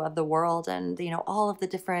view of the world and, you know, all of the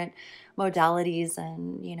different modalities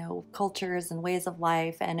and, you know, cultures and ways of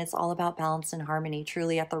life. And it's all about balance and harmony,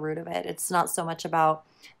 truly at the root of it. It's not so much about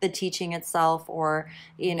the teaching itself or,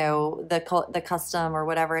 you know, the custom or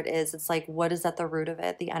whatever it is. It's like, what is at the root of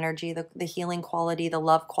it? The energy, the healing quality, the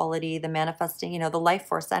love quality, the manifesting, you know, the life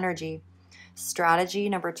force energy. Strategy,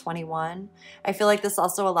 number 21. I feel like this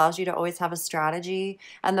also allows you to always have a strategy.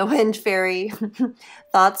 And the wind fairy,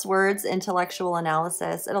 thoughts, words, intellectual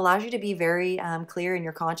analysis. It allows you to be very clear in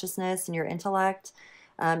your consciousness and your intellect.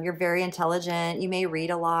 You're very intelligent. You may read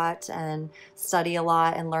a lot and study a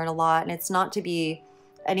lot and learn a lot. And it's not to be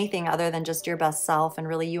anything other than just your best self. And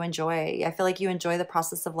really you enjoy, I feel like you enjoy the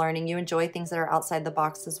process of learning. You enjoy things that are outside the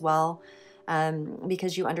box as well.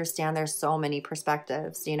 Because you understand there's so many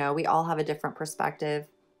perspectives. You know, we all have a different perspective,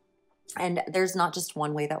 and there's not just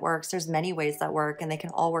one way that works. There's many ways that work, and they can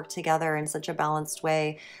all work together in such a balanced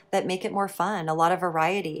way that make it more fun. A lot of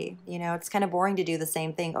variety. You know, it's kind of boring to do the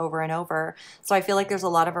same thing over and over. So I feel like there's a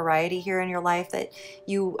lot of variety here in your life, that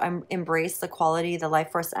you embrace the quality, the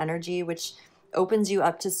life force energy, which opens you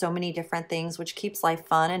up to so many different things, which keeps life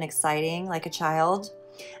fun and exciting like a child.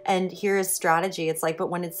 And here's strategy. It's like, but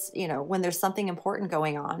when it's, you know, when there's something important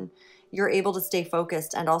going on, you're able to stay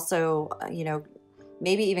focused and also, you know,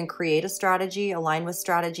 maybe even create a strategy, align with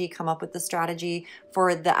strategy, come up with the strategy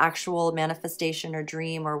for the actual manifestation or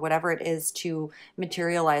dream or whatever it is to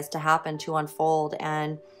materialize, to happen, to unfold.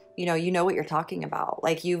 And, you know what you're talking about.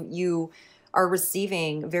 Like you are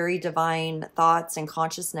receiving very divine thoughts and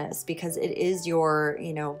consciousness because it is your,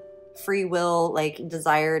 you know, free will, like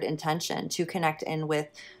desired intention to connect in with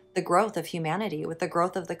the growth of humanity, with the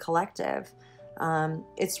growth of the collective.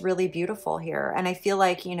 It's really beautiful here. And I feel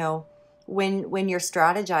like, you know, when you're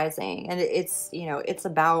strategizing, and it's, you know, it's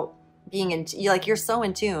about being in, like, you're so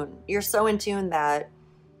in tune that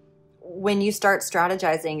when you start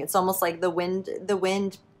strategizing, it's almost like the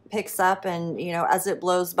wind picks up and, you know, as it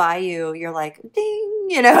blows by you, you're like, ding,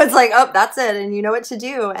 you know, it's like, oh, that's it. And you know what to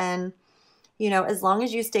do. And, you know, as long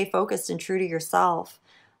as you stay focused and true to yourself,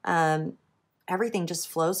 everything just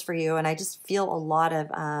flows for you. And I just feel a lot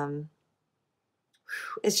of,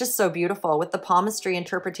 it's just so beautiful. With the palmistry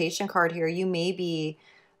interpretation card here, you may be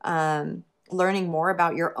learning more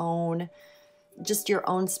about your own, just your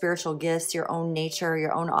own spiritual gifts, your own nature,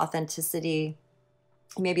 your own authenticity.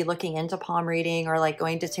 Maybe looking into palm reading or like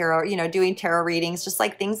going to tarot, you know, doing tarot readings, just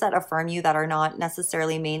like things that affirm you that are not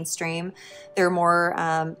necessarily mainstream. They're more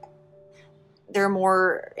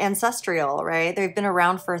ancestral, right? They've been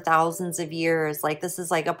around for thousands of years. Like this is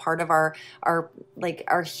like a part of our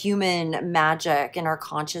human magic and our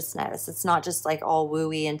consciousness. It's not just like all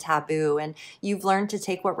wooey and taboo. And you've learned to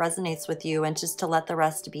take what resonates with you and just to let the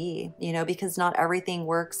rest be, you know, because not everything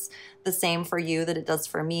works the same for you that it does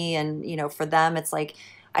for me. And, you know, for them, it's like,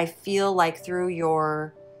 I feel like through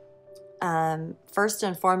your, first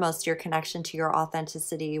and foremost, your connection to your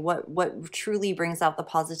authenticity, what truly brings out the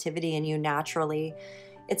positivity in you naturally,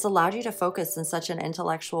 it's allowed you to focus in such an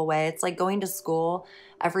intellectual way. It's like going to school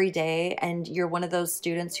every day and you're one of those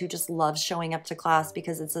students who just loves showing up to class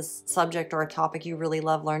because it's a subject or a topic you really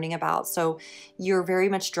love learning about. So you're very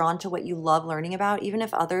much drawn to what you love learning about. Even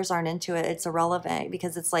if others aren't into it, it's irrelevant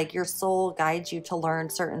because it's like your soul guides you to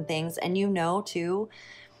learn certain things. And you know too,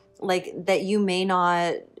 like that you may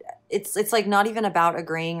not, it's like not even about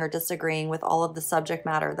agreeing or disagreeing with all of the subject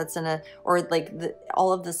matter that's in a, or like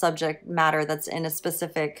all of the subject matter that's in a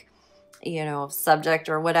specific, you know, subject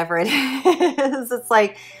or whatever it is. It's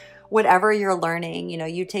like whatever you're learning, you know,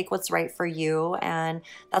 you take what's right for you and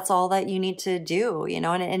that's all that you need to do, you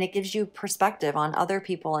know, and it gives you perspective on other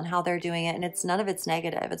people and how they're doing it. And it's none of it's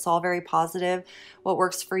negative. It's all very positive. What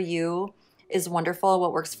works for you is wonderful.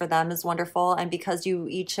 What works for them is wonderful. And because you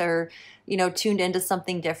each are, you know, tuned into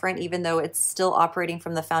something different, even though it's still operating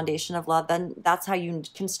from the foundation of love, then that's how you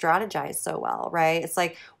can strategize so well, right? It's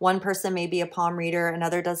like one person may be a palm reader,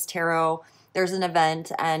 another does tarot. There's an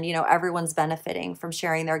event and, you know, everyone's benefiting from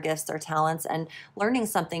sharing their gifts, their talents, and learning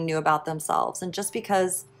something new about themselves. And just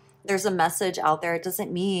because there's a message out there, it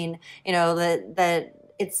doesn't mean, you know, that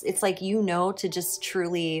it's like, you know, to just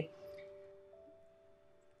truly,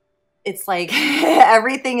 it's like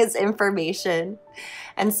everything is information.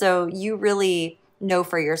 And so you really know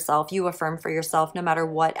for yourself, you affirm for yourself no matter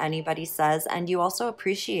what anybody says. And you also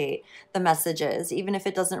appreciate the messages, even if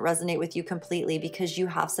it doesn't resonate with you completely, because you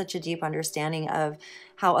have such a deep understanding of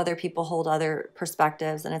how other people hold other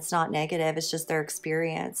perspectives. And it's not negative, it's just their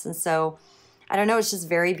experience. And so I don't know, it's just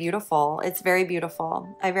very beautiful. It's very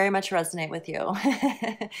beautiful. I very much resonate with you.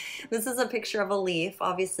 This is a picture of a leaf,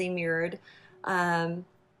 obviously mirrored.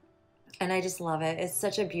 And I just love it. It's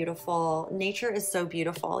such a beautiful, nature is so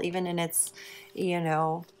beautiful, even in its, you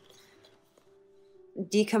know,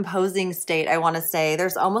 decomposing state, I want to say.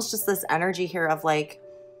 There's almost just this energy here of like,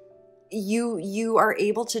 you are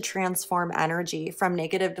able to transform energy from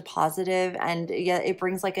negative to positive, and yet it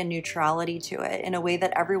brings like a neutrality to it in a way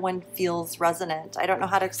that everyone feels resonant. I don't know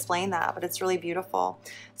how to explain that, but it's really beautiful.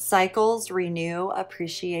 Cycles renew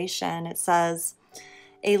appreciation. It says,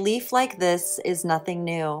 a leaf like this is nothing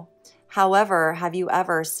new. However, have you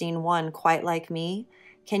ever seen one quite like me?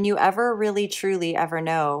 Can you ever really truly ever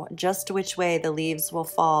know just which way the leaves will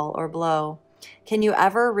fall or blow? Can you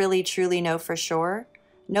ever really truly know for sure?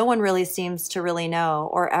 No one really seems to really know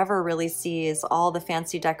or ever really sees all the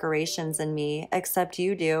fancy decorations in me except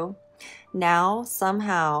you do. Now,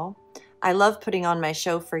 somehow, I love putting on my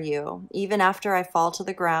show for you, even after I fall to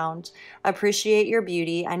the ground. Appreciate your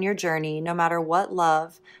beauty and your journey, no matter what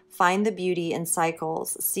love. Find the beauty in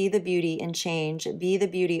cycles, see the beauty in change, be the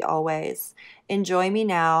beauty always. Enjoy me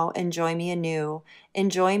now, enjoy me anew.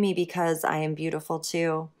 Enjoy me because I am beautiful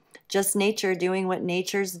too. Just nature doing what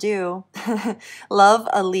natures do. Love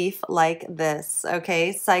a leaf like this,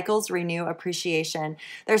 okay? Cycles renew appreciation.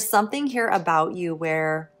 There's something here about you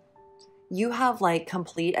where you have like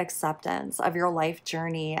complete acceptance of your life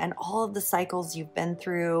journey and all of the cycles you've been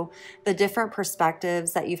through, the different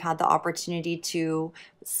perspectives that you've had the opportunity to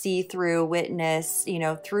see through, witness, you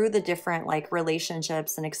know, through the different like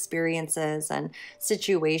relationships and experiences and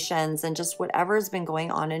situations and just whatever's been going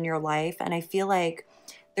on in your life. And I feel like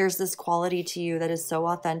there's this quality to you that is so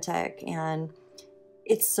authentic, and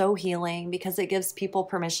it's so healing because it gives people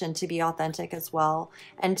permission to be authentic as well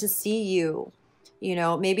and to see you. You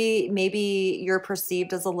know, maybe you're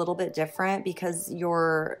perceived as a little bit different because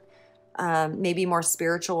you're maybe more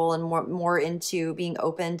spiritual and more into being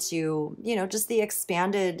open to, you know, just the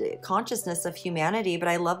expanded consciousness of humanity. But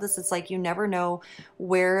I love this. It's like you never know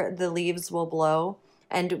where the leaves will blow.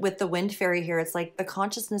 And with the wind fairy here, it's like the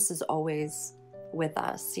consciousness is always with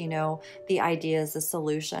us, you know, the ideas, the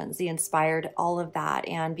solutions, the inspired, all of that.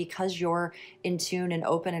 And because you're in tune and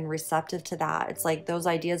open and receptive to that, it's like those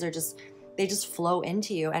ideas are just, they just flow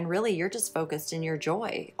into you. And really, you're just focused in your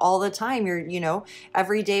joy all the time. You're, you know,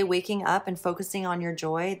 every day waking up and focusing on your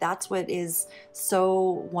joy. That's what is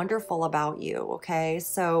so wonderful about you. Okay.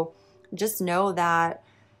 So just know that,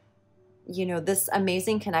 you know, this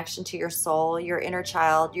amazing connection to your soul, your inner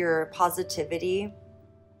child, your positivity,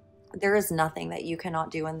 there is nothing that you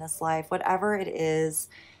cannot do in this life. Whatever it is,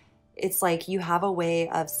 it's like you have a way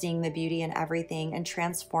of seeing the beauty in everything and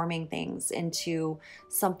transforming things into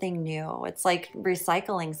something new. It's like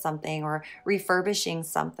recycling something or refurbishing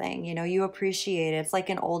something. You know, you appreciate it. It's like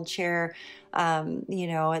an old chair, you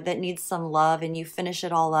know, that needs some love, and you finish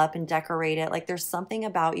it all up and decorate it. Like there's something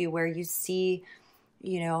about you where you see,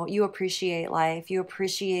 you know, you appreciate life, you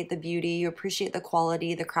appreciate the beauty, you appreciate the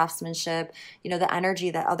quality, the craftsmanship, you know, the energy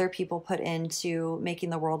that other people put into making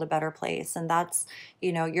the world a better place. And that's,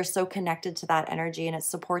 you know, you're so connected to that energy, and it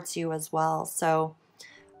supports you as well. So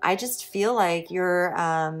I just feel like you're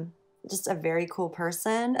just a very cool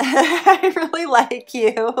person. I really like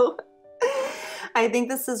you. I think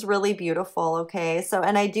this is really beautiful. Okay. So,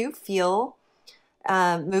 and I do feel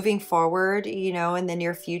moving forward, you know, in the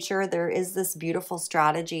near future, there is this beautiful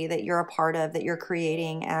strategy that you're a part of, that you're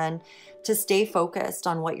creating, and to stay focused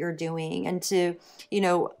on what you're doing, and to, you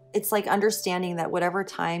know, it's like understanding that whatever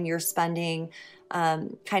time you're spending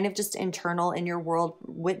kind of just internal in your world,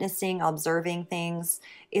 witnessing, observing things,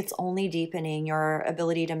 it's only deepening your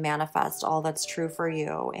ability to manifest all that's true for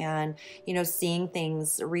you. And, you know, seeing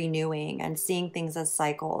things renewing and seeing things as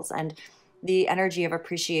cycles, and the energy of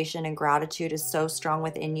appreciation and gratitude is so strong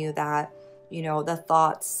within you that, you know, the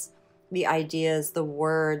thoughts, the ideas, the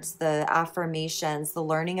words, the affirmations, the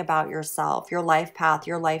learning about yourself, your life path,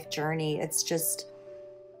 your life journey, it's just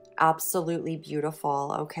absolutely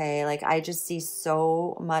beautiful. Okay. Like I just see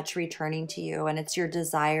so much returning to you, and it's your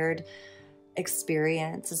desired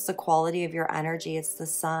experience. It's the quality of your energy. It's the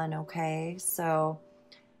sun. Okay. So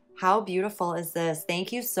how beautiful is this?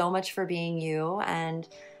 Thank you so much for being you and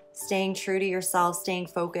staying true to yourself, staying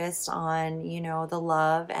focused on, you know, the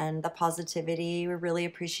love and the positivity. We really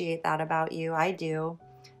appreciate that about you. I do.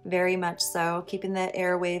 Very much so. Keeping the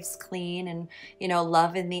airwaves clean and, you know,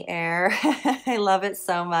 love in the air. I love it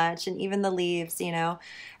so much. And even the leaves, you know,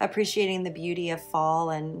 appreciating the beauty of fall.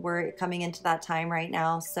 And we're coming into that time right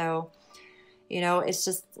now. So, you know, it's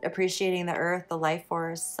just appreciating the earth, the life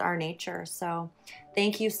force, our nature. So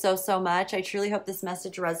thank you so, so much. I truly hope this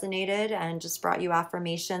message resonated and just brought you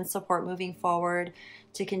affirmation, support moving forward,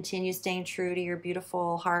 to continue staying true to your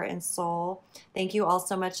beautiful heart and soul. Thank you all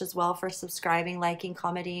so much as well for subscribing, liking,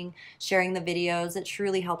 commenting, sharing the videos. It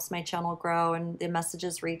truly helps my channel grow, and the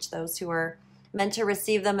messages reach those who are meant to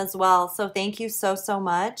receive them as well. So thank you so, so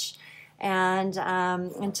much. And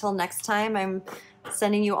until next time, I'm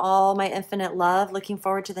sending you all my infinite love. Looking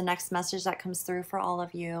forward to the next message that comes through for all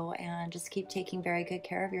of you. And just keep taking very good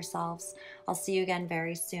care of yourselves. I'll see you again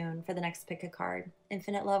very soon for the next pick a card.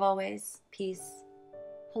 Infinite love always. Peace.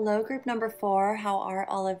 Hello, group number 4. How are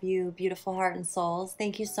all of you, beautiful heart and souls?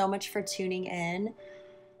 Thank you so much for tuning in.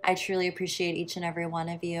 I truly appreciate each and every one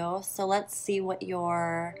of you. So let's see what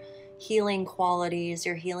your healing qualities,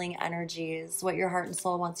 your healing energies, what your heart and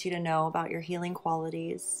soul wants you to know about your healing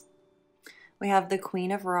qualities. We have the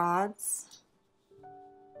Queen of Rods,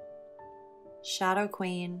 Shadow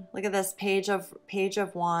Queen. Look at this Page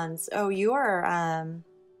of Wands. Oh, you are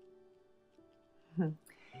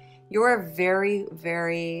very,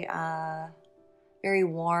 very, very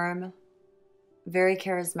warm, very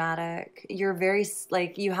charismatic. You're very,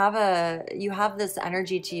 like, you have this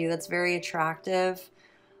energy to you that's very attractive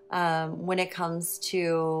when it comes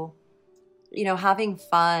to, you know, having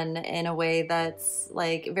fun in a way that's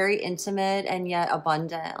like very intimate and yet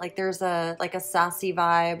abundant. Like there's a sassy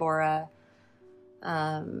vibe, or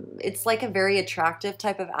it's like a very attractive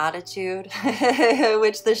type of attitude,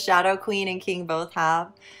 which the Shadow Queen and King both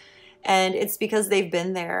have. And it's because they've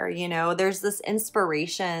been there, you know. There's this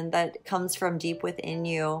inspiration that comes from deep within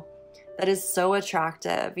you that is so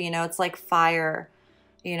attractive. You know, it's like fire.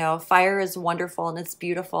 You know, fire is wonderful and it's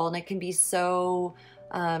beautiful, and it can be so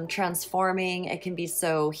transforming. It can be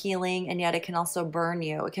so healing, and yet it can also burn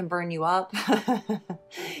you. It can burn you up,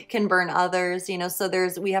 can burn others, you know. So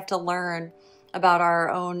we have to learn about our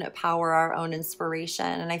own power, our own inspiration.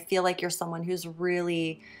 And I feel like you're someone who's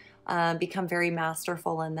really become very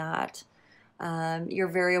masterful in that. You're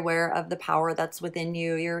very aware of the power that's within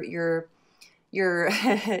you. You're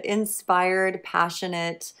inspired,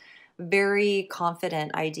 passionate, very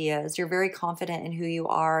confident ideas. You're very confident in who you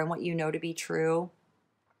are and what you know to be true.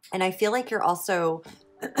 And I feel like you're also,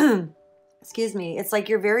 excuse me, it's like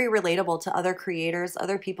you're very relatable to other creators,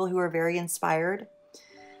 other people who are very inspired.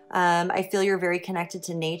 I feel you're very connected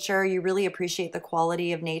to nature. You really appreciate the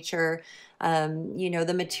quality of nature, you know,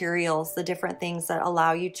 the materials, the different things that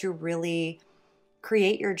allow you to really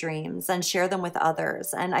create your dreams and share them with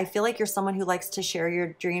others. And I feel like you're someone who likes to share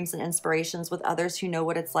your dreams and inspirations with others who know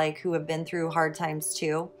what it's like, who have been through hard times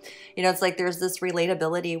too. You know, it's like there's this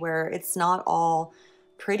relatability where it's not all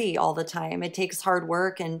pretty all the time. It takes hard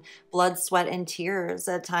work and blood, sweat, and tears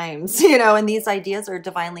at times, you know, and these ideas are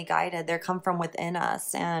divinely guided. They come from within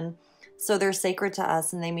us. And so they're sacred to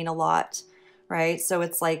us and they mean a lot, right? So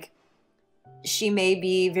it's like, she may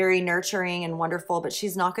be very nurturing and wonderful, but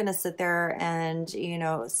she's not going to sit there and, you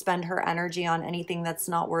know, spend her energy on anything that's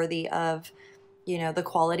not worthy of, you know, the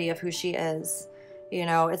quality of who she is. You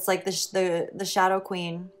know, it's like the Shadow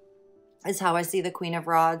Queen is how I see the Queen of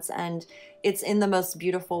Rods, and it's in the most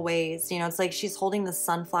beautiful ways. You know, it's like she's holding this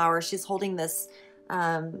sunflower, she's holding this,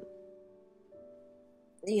 you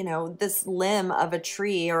know, this limb of a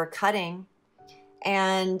tree or a cutting,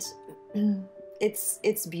 and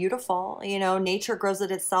it's beautiful. You know, nature grows it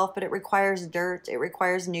itself, but it requires dirt, it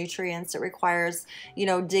requires nutrients, it requires, you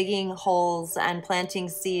know, digging holes and planting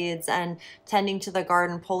seeds and tending to the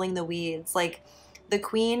garden, pulling the weeds. Like the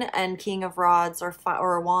Queen and King of Rods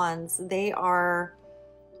or Wands, they are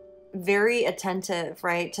very attentive,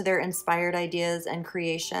 right, to their inspired ideas and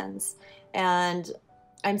creations. And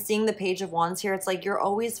I'm seeing the Page of Wands here. It's like you're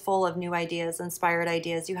always full of new ideas, inspired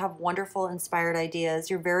ideas. You have wonderful inspired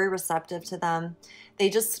ideas. You're very receptive to them. They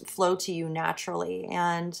just flow to you naturally.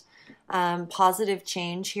 And positive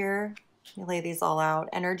change here. You lay these all out.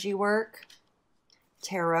 Energy work,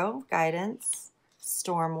 tarot, guidance,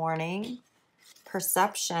 storm warning,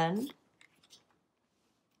 perception.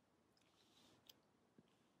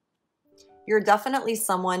 You're definitely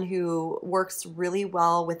someone who works really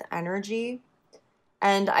well with energy.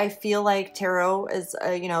 And I feel like tarot is,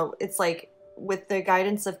 you know, it's like with the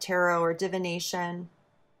guidance of tarot or divination,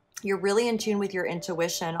 you're really in tune with your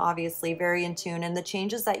intuition, obviously, very in tune. And the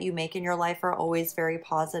changes that you make in your life are always very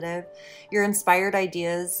positive. Your inspired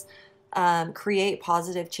ideas create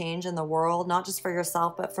positive change in the world, not just for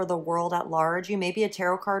yourself, but for the world at large. You may be a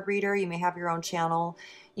tarot card reader. You may have your own channel.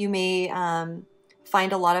 You may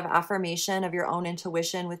find a lot of affirmation of your own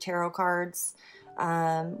intuition with tarot cards.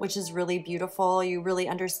 Which is really beautiful. You really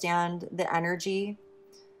understand the energy.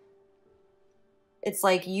 It's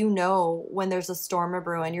like, you know, when there's a storm a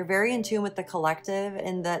brewing. You're very in tune with the collective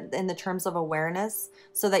in the terms of awareness,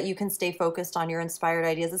 so that you can stay focused on your inspired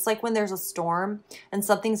ideas. It's like when there's a storm and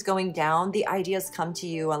something's going down, the ideas come to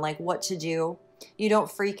you on like what to do. You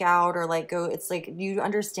don't freak out or like go. It's like you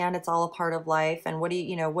understand it's all a part of life. And what do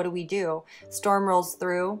you know, what do we do? Storm rolls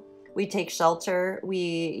through. We take shelter.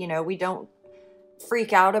 We don't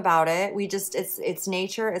freak out about it. We just, it's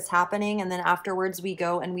nature, it's happening. And then afterwards we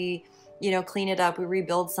go and we, you know, clean it up. We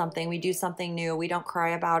rebuild something. We do something new. We don't cry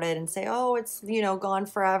about it and say, oh, it's, you know, gone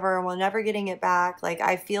forever and we're never getting it back. Like,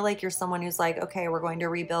 I feel like you're someone who's like, okay, we're going to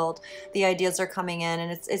rebuild. The ideas are coming in,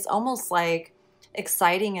 and it's almost like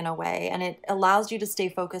exciting in a way. And it allows you to stay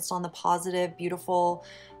focused on the positive, beautiful,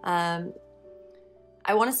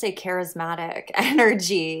 I want to say charismatic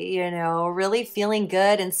energy, you know, really feeling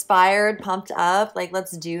good, inspired, pumped up, like,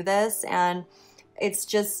 let's do this. And it's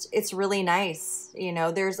just, it's really nice. You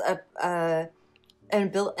know, there's an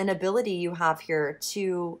ability you have here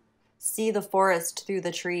to see the forest through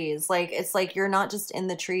the trees. Like, it's like, you're not just in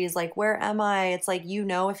the trees, like, where am I? It's like, you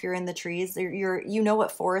know, if you're in the trees, you know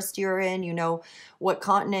what forest you're in, you know what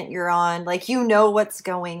continent you're on, like, you know what's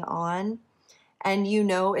going on. And you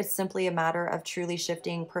know, it's simply a matter of truly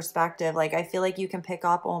shifting perspective. Like, I feel like you can pick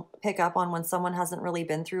up on when someone hasn't really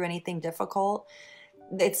been through anything difficult.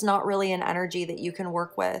 It's not really an energy that you can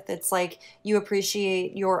work with. It's like you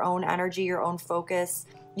appreciate your own energy, your own focus.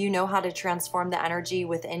 You know how to transform the energy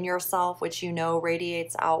within yourself, which you know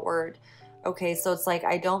radiates outward. Okay, so it's like,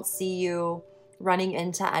 I don't see you running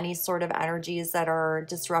into any sort of energies that are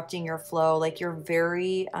disrupting your flow. Like, you're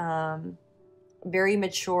very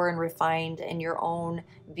mature and refined in your own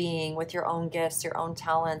being, with your own gifts, your own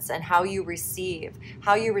talents, and how you receive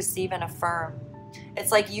and affirm.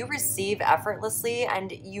 It's like you receive effortlessly,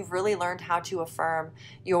 and you've really learned how to affirm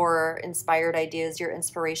your inspired ideas, your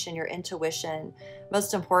inspiration, your intuition.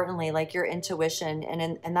 Most importantly, like your intuition,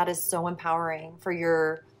 and that is so empowering for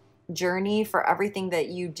your journey, for everything that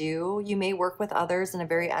you do. You may work with others in a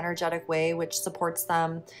very energetic way, which supports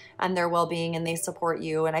them and their well-being, and they support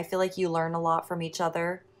you. And I feel like you learn a lot from each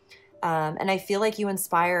other. And I feel like you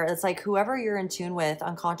inspire, it's like whoever you're in tune with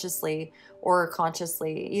unconsciously or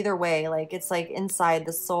consciously, either way, like it's like inside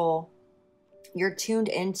the soul, you're tuned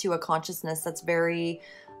into a consciousness that's very,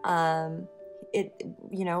 um,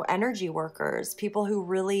 energy workers, people who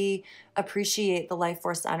really appreciate the life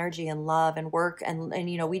force energy and love and work. And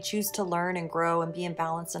we choose to learn and grow and be in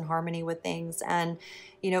balance and harmony with things. And,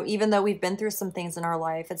 even though we've been through some things in our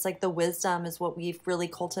life, it's like the wisdom is what we've really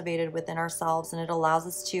cultivated within ourselves. And it allows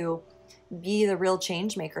us to be the real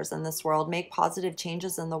change makers in this world, make positive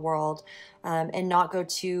changes in the world, and not go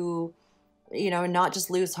to, not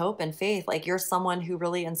just lose hope and faith. Like you're someone who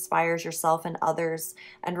really inspires yourself and others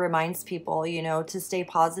and reminds people, to stay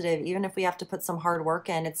positive, even if we have to put some hard work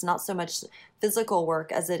in. It's not so much physical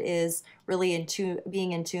work as it is really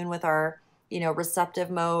being in tune with our, receptive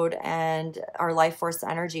mode and our life force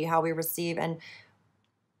energy, how we receive and,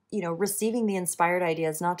 receiving the inspired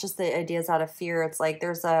ideas, not just the ideas out of fear. It's like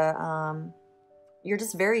there's you're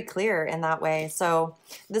just very clear in that way. So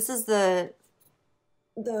this is the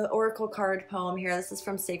oracle card poem here. This is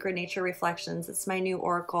from Sacred Nature Reflections. It's my new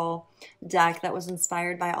oracle deck that was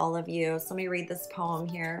inspired by all of you. So let me read this poem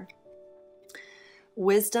here.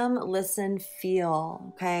 Wisdom, listen,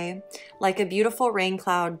 feel. Okay, like a beautiful rain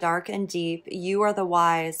cloud, dark and deep, you are the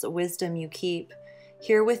wise wisdom you keep.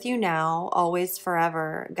 Here with you now, always,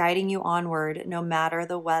 forever, guiding you onward, no matter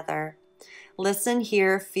the weather. Listen,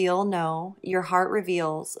 hear, feel, know. Your heart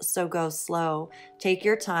reveals, so go slow. Take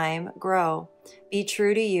your time, grow. Be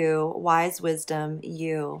true to you, wise wisdom,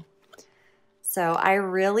 you. So I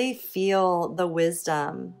really feel the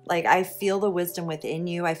wisdom. Like I feel the wisdom within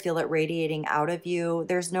you. I feel it radiating out of you.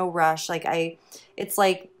 There's no rush. It's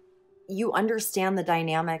like you understand the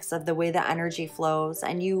dynamics of the way the energy flows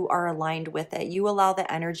and you are aligned with it. You allow the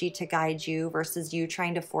energy to guide you versus you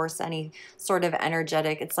trying to force any sort of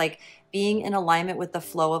energetic. It's like being in alignment with the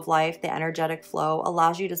flow of life, the energetic flow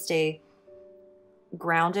allows you to stay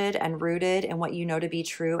grounded and rooted in what you know to be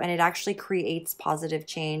true. And it actually creates positive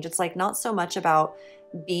change. It's like not so much about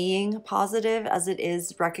being positive as it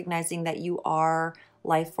is recognizing that you are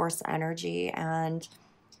life force energy, and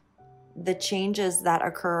the changes that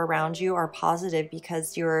occur around you are positive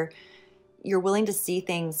because you're willing to see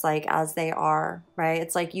things like as they are, right?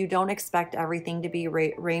 It's like you don't expect everything to be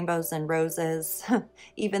rainbows and roses,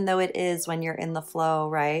 even though it is when you're in the flow,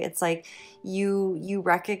 right? It's like you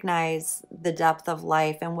recognize the depth of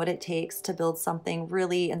life and what it takes to build something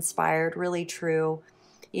really inspired, really true,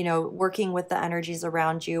 working with the energies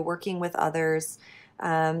around you, working with others,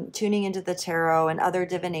 tuning into the tarot and other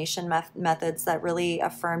divination methods that really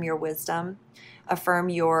affirm your wisdom, affirm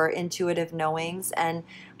your intuitive knowings. And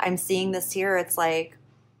I'm seeing this here. It's like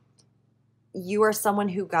you are someone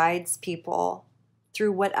who guides people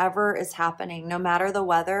through whatever is happening, no matter the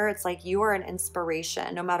weather. It's like you are an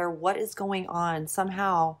inspiration, no matter what is going on.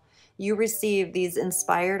 Somehow you receive these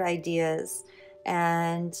inspired ideas.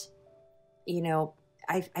 And,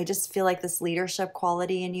 I just feel like this leadership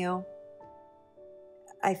quality in you.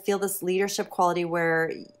 I feel this leadership quality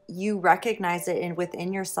where you recognize it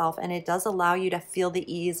within yourself, and it does allow you to feel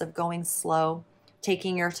the ease of going slow,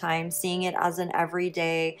 taking your time, seeing it as an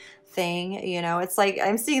everyday thing. It's like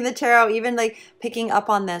I'm seeing the tarot, even like picking up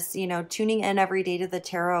on this, tuning in every day to the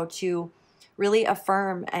tarot to really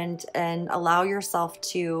affirm and allow yourself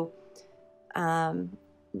to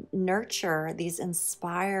nurture these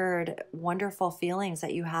inspired, wonderful feelings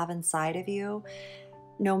that you have inside of you.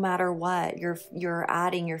 No matter what, you're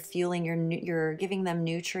adding, you're fueling, you're giving them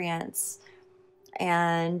nutrients.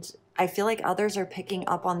 And I feel like others are picking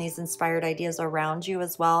up on these inspired ideas around you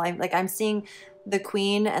as well. I'm seeing the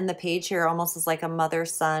queen and the page here almost as like a mother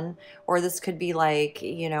son, or this could be like,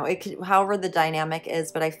 it could, however the dynamic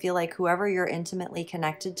is, but I feel like whoever you're intimately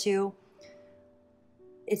connected to,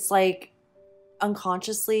 it's like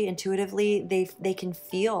unconsciously, intuitively, they can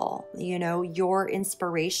feel, your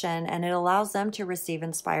inspiration, and it allows them to receive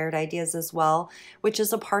inspired ideas as well, which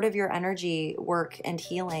is a part of your energy work and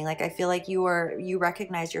healing. Like I feel like you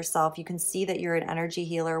recognize yourself. You can see that you're an energy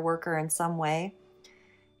healer, worker in some way.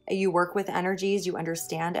 You work with energies, you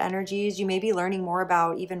understand energies, you may be learning more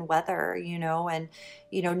about even weather, and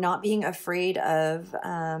not being afraid of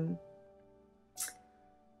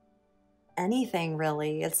anything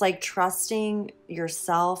really. It's like trusting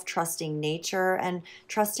yourself, trusting nature, and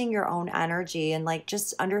trusting your own energy, and like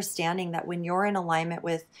just understanding that when you're in alignment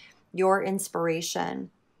with your inspiration,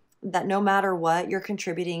 that no matter what, you're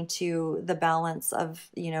contributing to the balance of,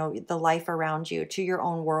 the life around you, to your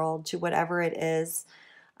own world, to whatever it is.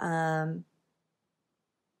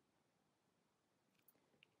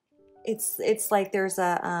 it's like there's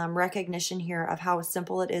a recognition here of how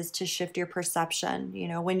simple it is to shift your perception. You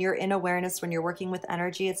know, when you're in awareness, when you're working with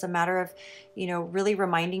energy, it's a matter of, you know, really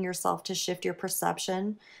reminding yourself to shift your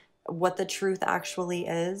perception, what the truth actually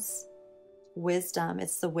is. Wisdom,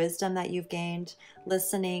 it's the wisdom that you've gained,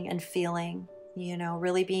 listening and feeling, you know,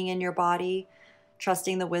 really being in your body,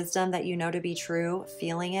 trusting the wisdom that you know to be true,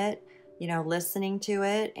 feeling it, you know, listening to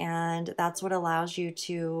it. And that's what allows you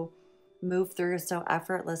to move through so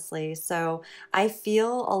effortlessly. So I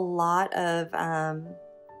feel a lot of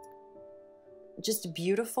just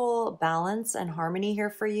beautiful balance and harmony here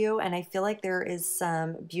for you. And I feel like there is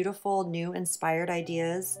some beautiful new inspired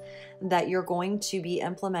ideas that you're going to be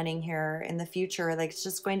implementing here in the future. Like it's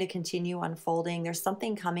just going to continue unfolding. There's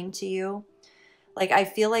something coming to you. Like I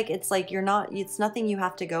feel like it's like you're not, it's nothing you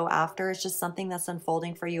have to go after. It's just something that's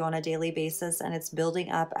unfolding for you on a daily basis, and it's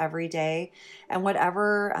building up every day. And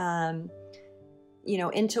whatever you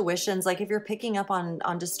know, intuitions, like if you're picking up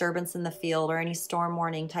on disturbance in the field or any storm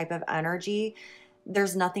warning type of energy,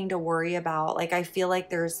 there's nothing to worry about. Like I feel like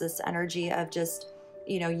there's this energy of just,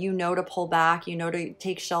 you know to pull back, you know to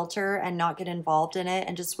take shelter and not get involved in it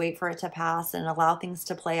and just wait for it to pass and allow things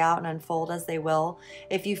to play out and unfold as they will.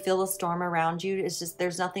 If you feel a storm around you, it's just,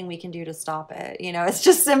 there's nothing we can do to stop it. You know, it's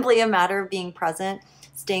just simply a matter of being present,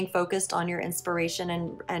 staying focused on your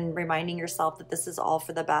inspiration, and reminding yourself that this is all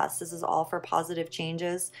for the best. This is all for positive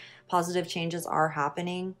changes. Positive changes are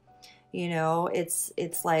happening. You know, it's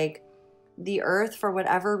like the earth, for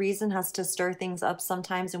whatever reason, has to stir things up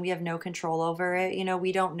sometimes, and we have no control over it. You know,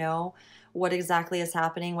 we don't know what exactly is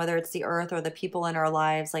happening, whether it's the earth or the people in our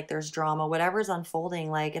lives. Like there's drama, whatever's unfolding,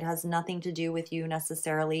 like it has nothing to do with you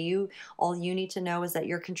necessarily. All you need to know is that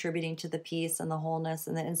you're contributing to the peace and the wholeness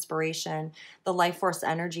and the inspiration, the life force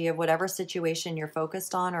energy of whatever situation you're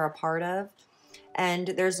focused on or a part of. And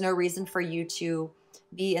there's no reason for you to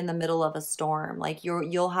be in the middle of a storm. Like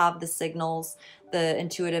you'll have the signals, the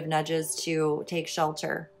intuitive nudges to take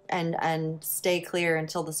shelter and stay clear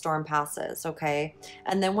until the storm passes, okay?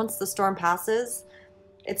 And then once the storm passes,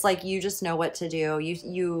 it's like you just know what to do.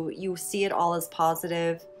 You see it all as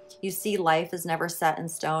positive. You see life is never set in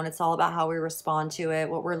stone. It's all about how we respond to it,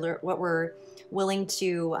 what we're willing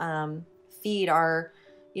to feed our,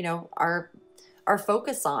 you know, our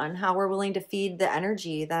focus on, how we're willing to feed the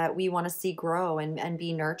energy that we want to see grow and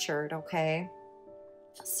be nurtured, okay?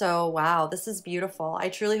 So, wow, this is beautiful. I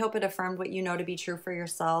truly hope it affirmed what you know to be true for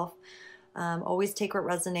yourself. Always take what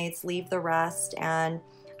resonates, leave the rest. And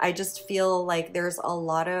I just feel like there's a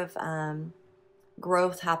lot of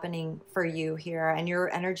growth happening for you here, and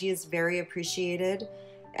your energy is very appreciated.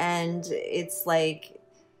 And it's like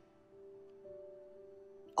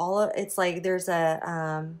there's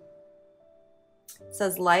a it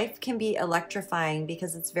says life can be electrifying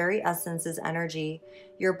because its very essence is energy.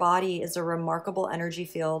 Your body is a remarkable energy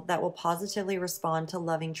field that will positively respond to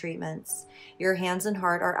loving treatments. Your hands and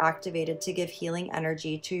heart are activated to give healing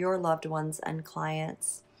energy to your loved ones and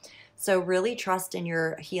clients. So really trust in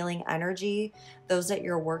your healing energy, those that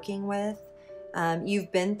you're working with.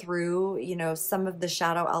 You've been through, you know, some of the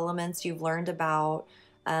shadow elements. You've learned about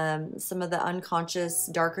some of the unconscious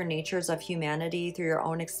darker natures of humanity through your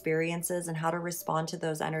own experiences and how to respond to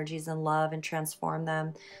those energies in love and transform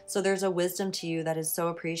them. So there's a wisdom to you that is so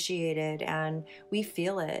appreciated, and we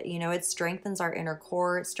feel it. You know, it strengthens our inner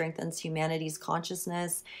core, it strengthens humanity's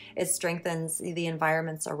consciousness, it strengthens the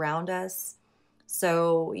environments around us.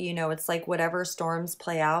 So, you know, it's like whatever storms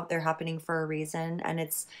play out, they're happening for a reason. And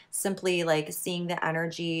it's simply like seeing the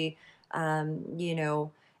energy, you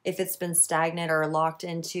know, if it's been stagnant or locked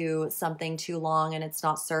into something too long and it's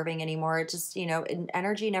not serving anymore, it just, you know,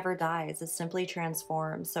 energy never dies. It simply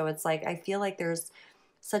transforms. So it's like, I feel like there's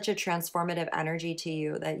such a transformative energy to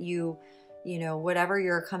you that you know, whatever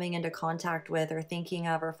you're coming into contact with or thinking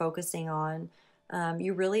of or focusing on,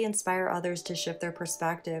 you really inspire others to shift their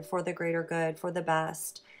perspective for the greater good, for the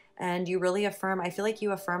best. And you really affirm, I feel like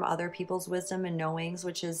you affirm other people's wisdom and knowings,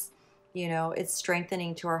 which is, you know, it's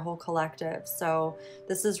strengthening to our whole collective. So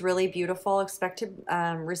this is really beautiful. Expect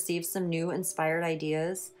to receive some new inspired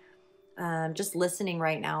ideas. Just listening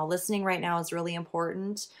right now. Listening right now is really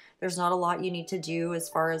important. There's not a lot you need to do as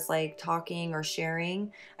far as like talking or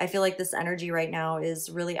sharing. I feel like this energy right now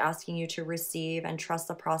is really asking you to receive and trust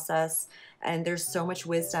the process. And there's so much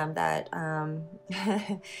wisdom that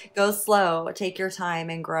go slow, take your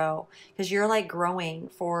time and grow, because you're like growing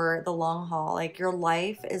for the long haul. Like your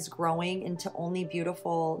life is growing into only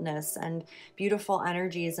beautifulness and beautiful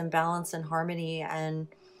energies and balance and harmony. And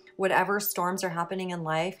whatever storms are happening in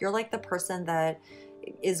life, you're like the person that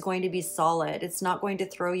is going to be solid. It's not going to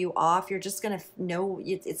throw you off. You're just going to know,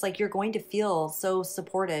 it's like you're going to feel so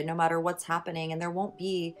supported no matter what's happening, and there won't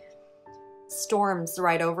be storms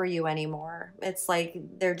right over you anymore. It's like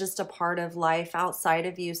they're just a part of life outside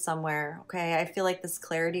of you somewhere. Okay, I feel like this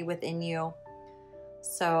clarity within you.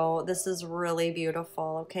 So this is really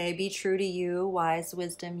beautiful. Okay, be true to you, wise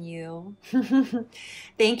wisdom you.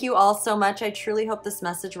 Thank you all so much. I truly hope this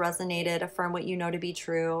message resonated, affirm what you know to be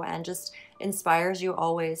true, and just inspires you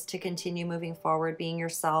always to continue moving forward, being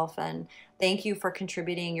yourself. And thank you for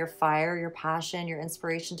contributing your fire, your passion, your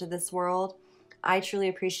inspiration to this world. I truly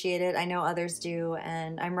appreciate it. I know others do,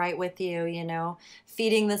 and I'm right with you, you know,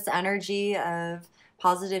 feeding this energy of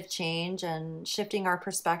positive change and shifting our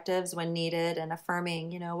perspectives when needed and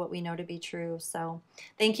affirming, you know, what we know to be true. So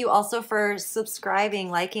thank you also for subscribing,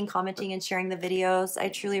 liking, commenting, and sharing the videos. I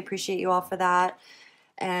truly appreciate you all for that.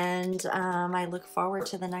 And I look forward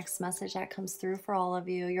to the next message that comes through for all of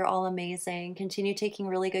you. You're all amazing. Continue taking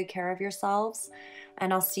really good care of yourselves.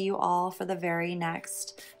 And I'll see you all for the very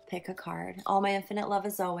next pick a card. All my infinite love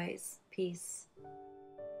as always. Peace.